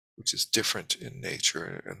snow, which is different in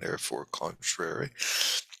nature and therefore contrary,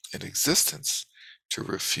 in existence to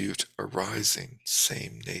refute arising,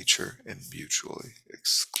 same nature, and mutually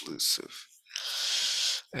exclusive.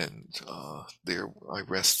 And there I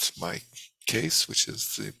rest my case, which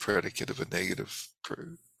is the predicate of a negative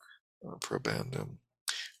probandum,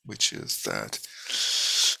 which is that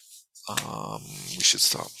we should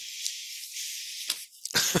stop.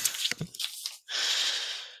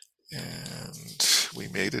 And we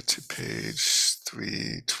made it to page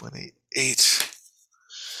 328,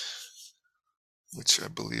 which I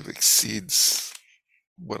believe exceeds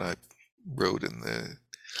what I wrote in the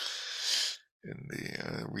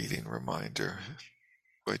reading reminder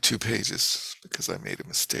by 2 pages, because I made a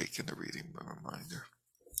mistake in the reading reminder.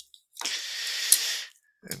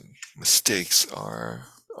 And mistakes are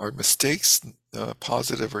mistakes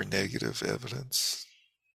positive or negative evidence?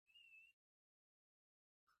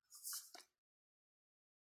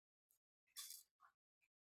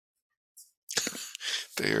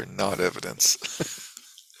 They are not evidence.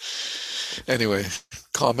 Anyway,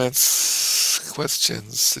 comments,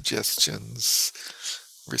 questions, suggestions,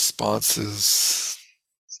 responses?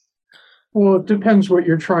 Well, it depends what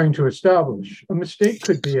you're trying to establish. A mistake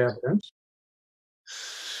could be evidence.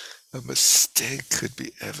 A mistake could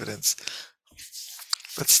be evidence.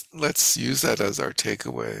 Let's use that as our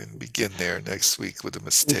takeaway and begin there next week with a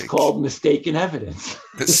mistake. It's called mistaken evidence.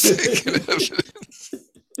 Mistaken evidence.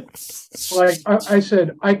 Like I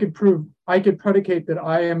said, I could predicate that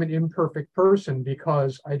I am an imperfect person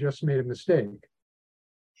because I just made a mistake.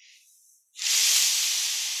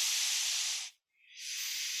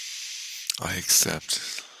 I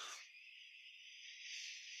accept.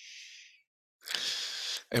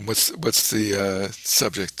 And what's the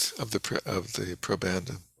subject of the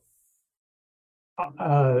probandum?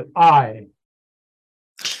 I.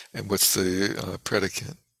 And what's the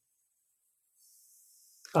predicate?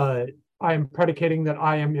 I am predicating that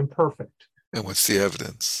I am imperfect. And what's the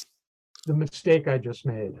evidence? The mistake I just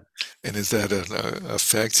made. And is that an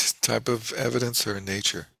effect type of evidence or a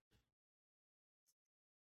nature?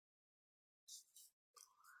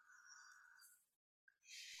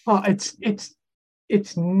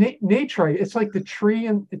 It's nature. It's like the tree,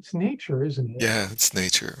 and it's nature, isn't it? Yeah, it's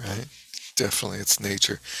nature, right? Definitely, it's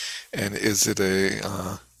nature. And is it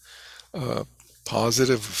a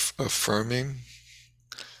positive, affirming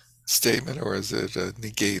statement, or is it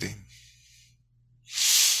negating?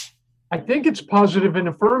 I think it's positive and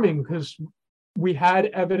affirming because we had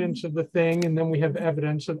evidence of the thing, and then we have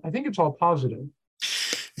evidence of. I think it's all positive.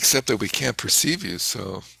 Except that we can't perceive you,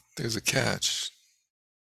 so there's a catch.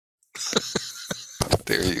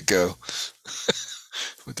 There you go.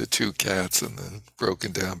 With the 2 cats and the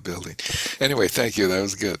broken down building. Anyway, thank you. That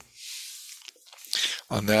was good.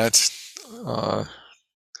 On that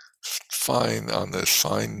on this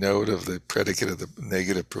fine note of the predicate of the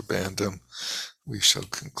negative probandum, we shall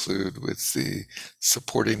conclude with the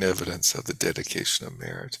supporting evidence of the dedication of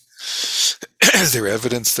merit. Is there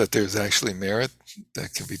evidence that there's actually merit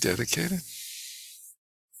that can be dedicated?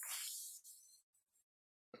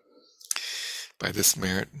 By this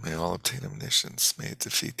merit may all obtain omniscience, may it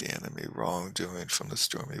defeat the enemy, wrongdoing from the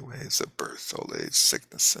stormy waves of birth, old age,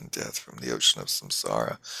 sickness, and death, from the ocean of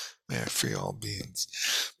samsara. May I free all beings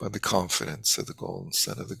by the confidence of the golden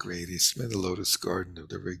sun of the great east. May the lotus garden of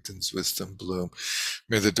the Rigdon's wisdom bloom.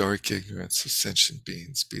 May the dark ignorance of sentient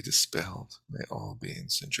beings be dispelled. May all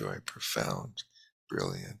beings enjoy profound,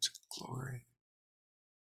 brilliant glory.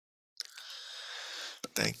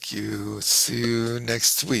 Thank you. See you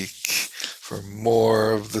next week for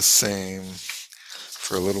more of the same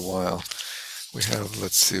for a little while. We have,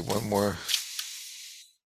 let's see, one more,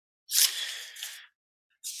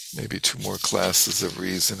 maybe 2 more classes of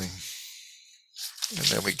reasoning. And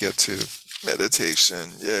then we get to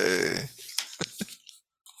meditation. Yay.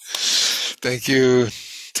 Thank you.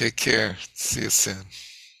 Take care. See you soon.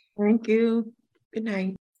 Thank you. Good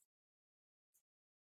night.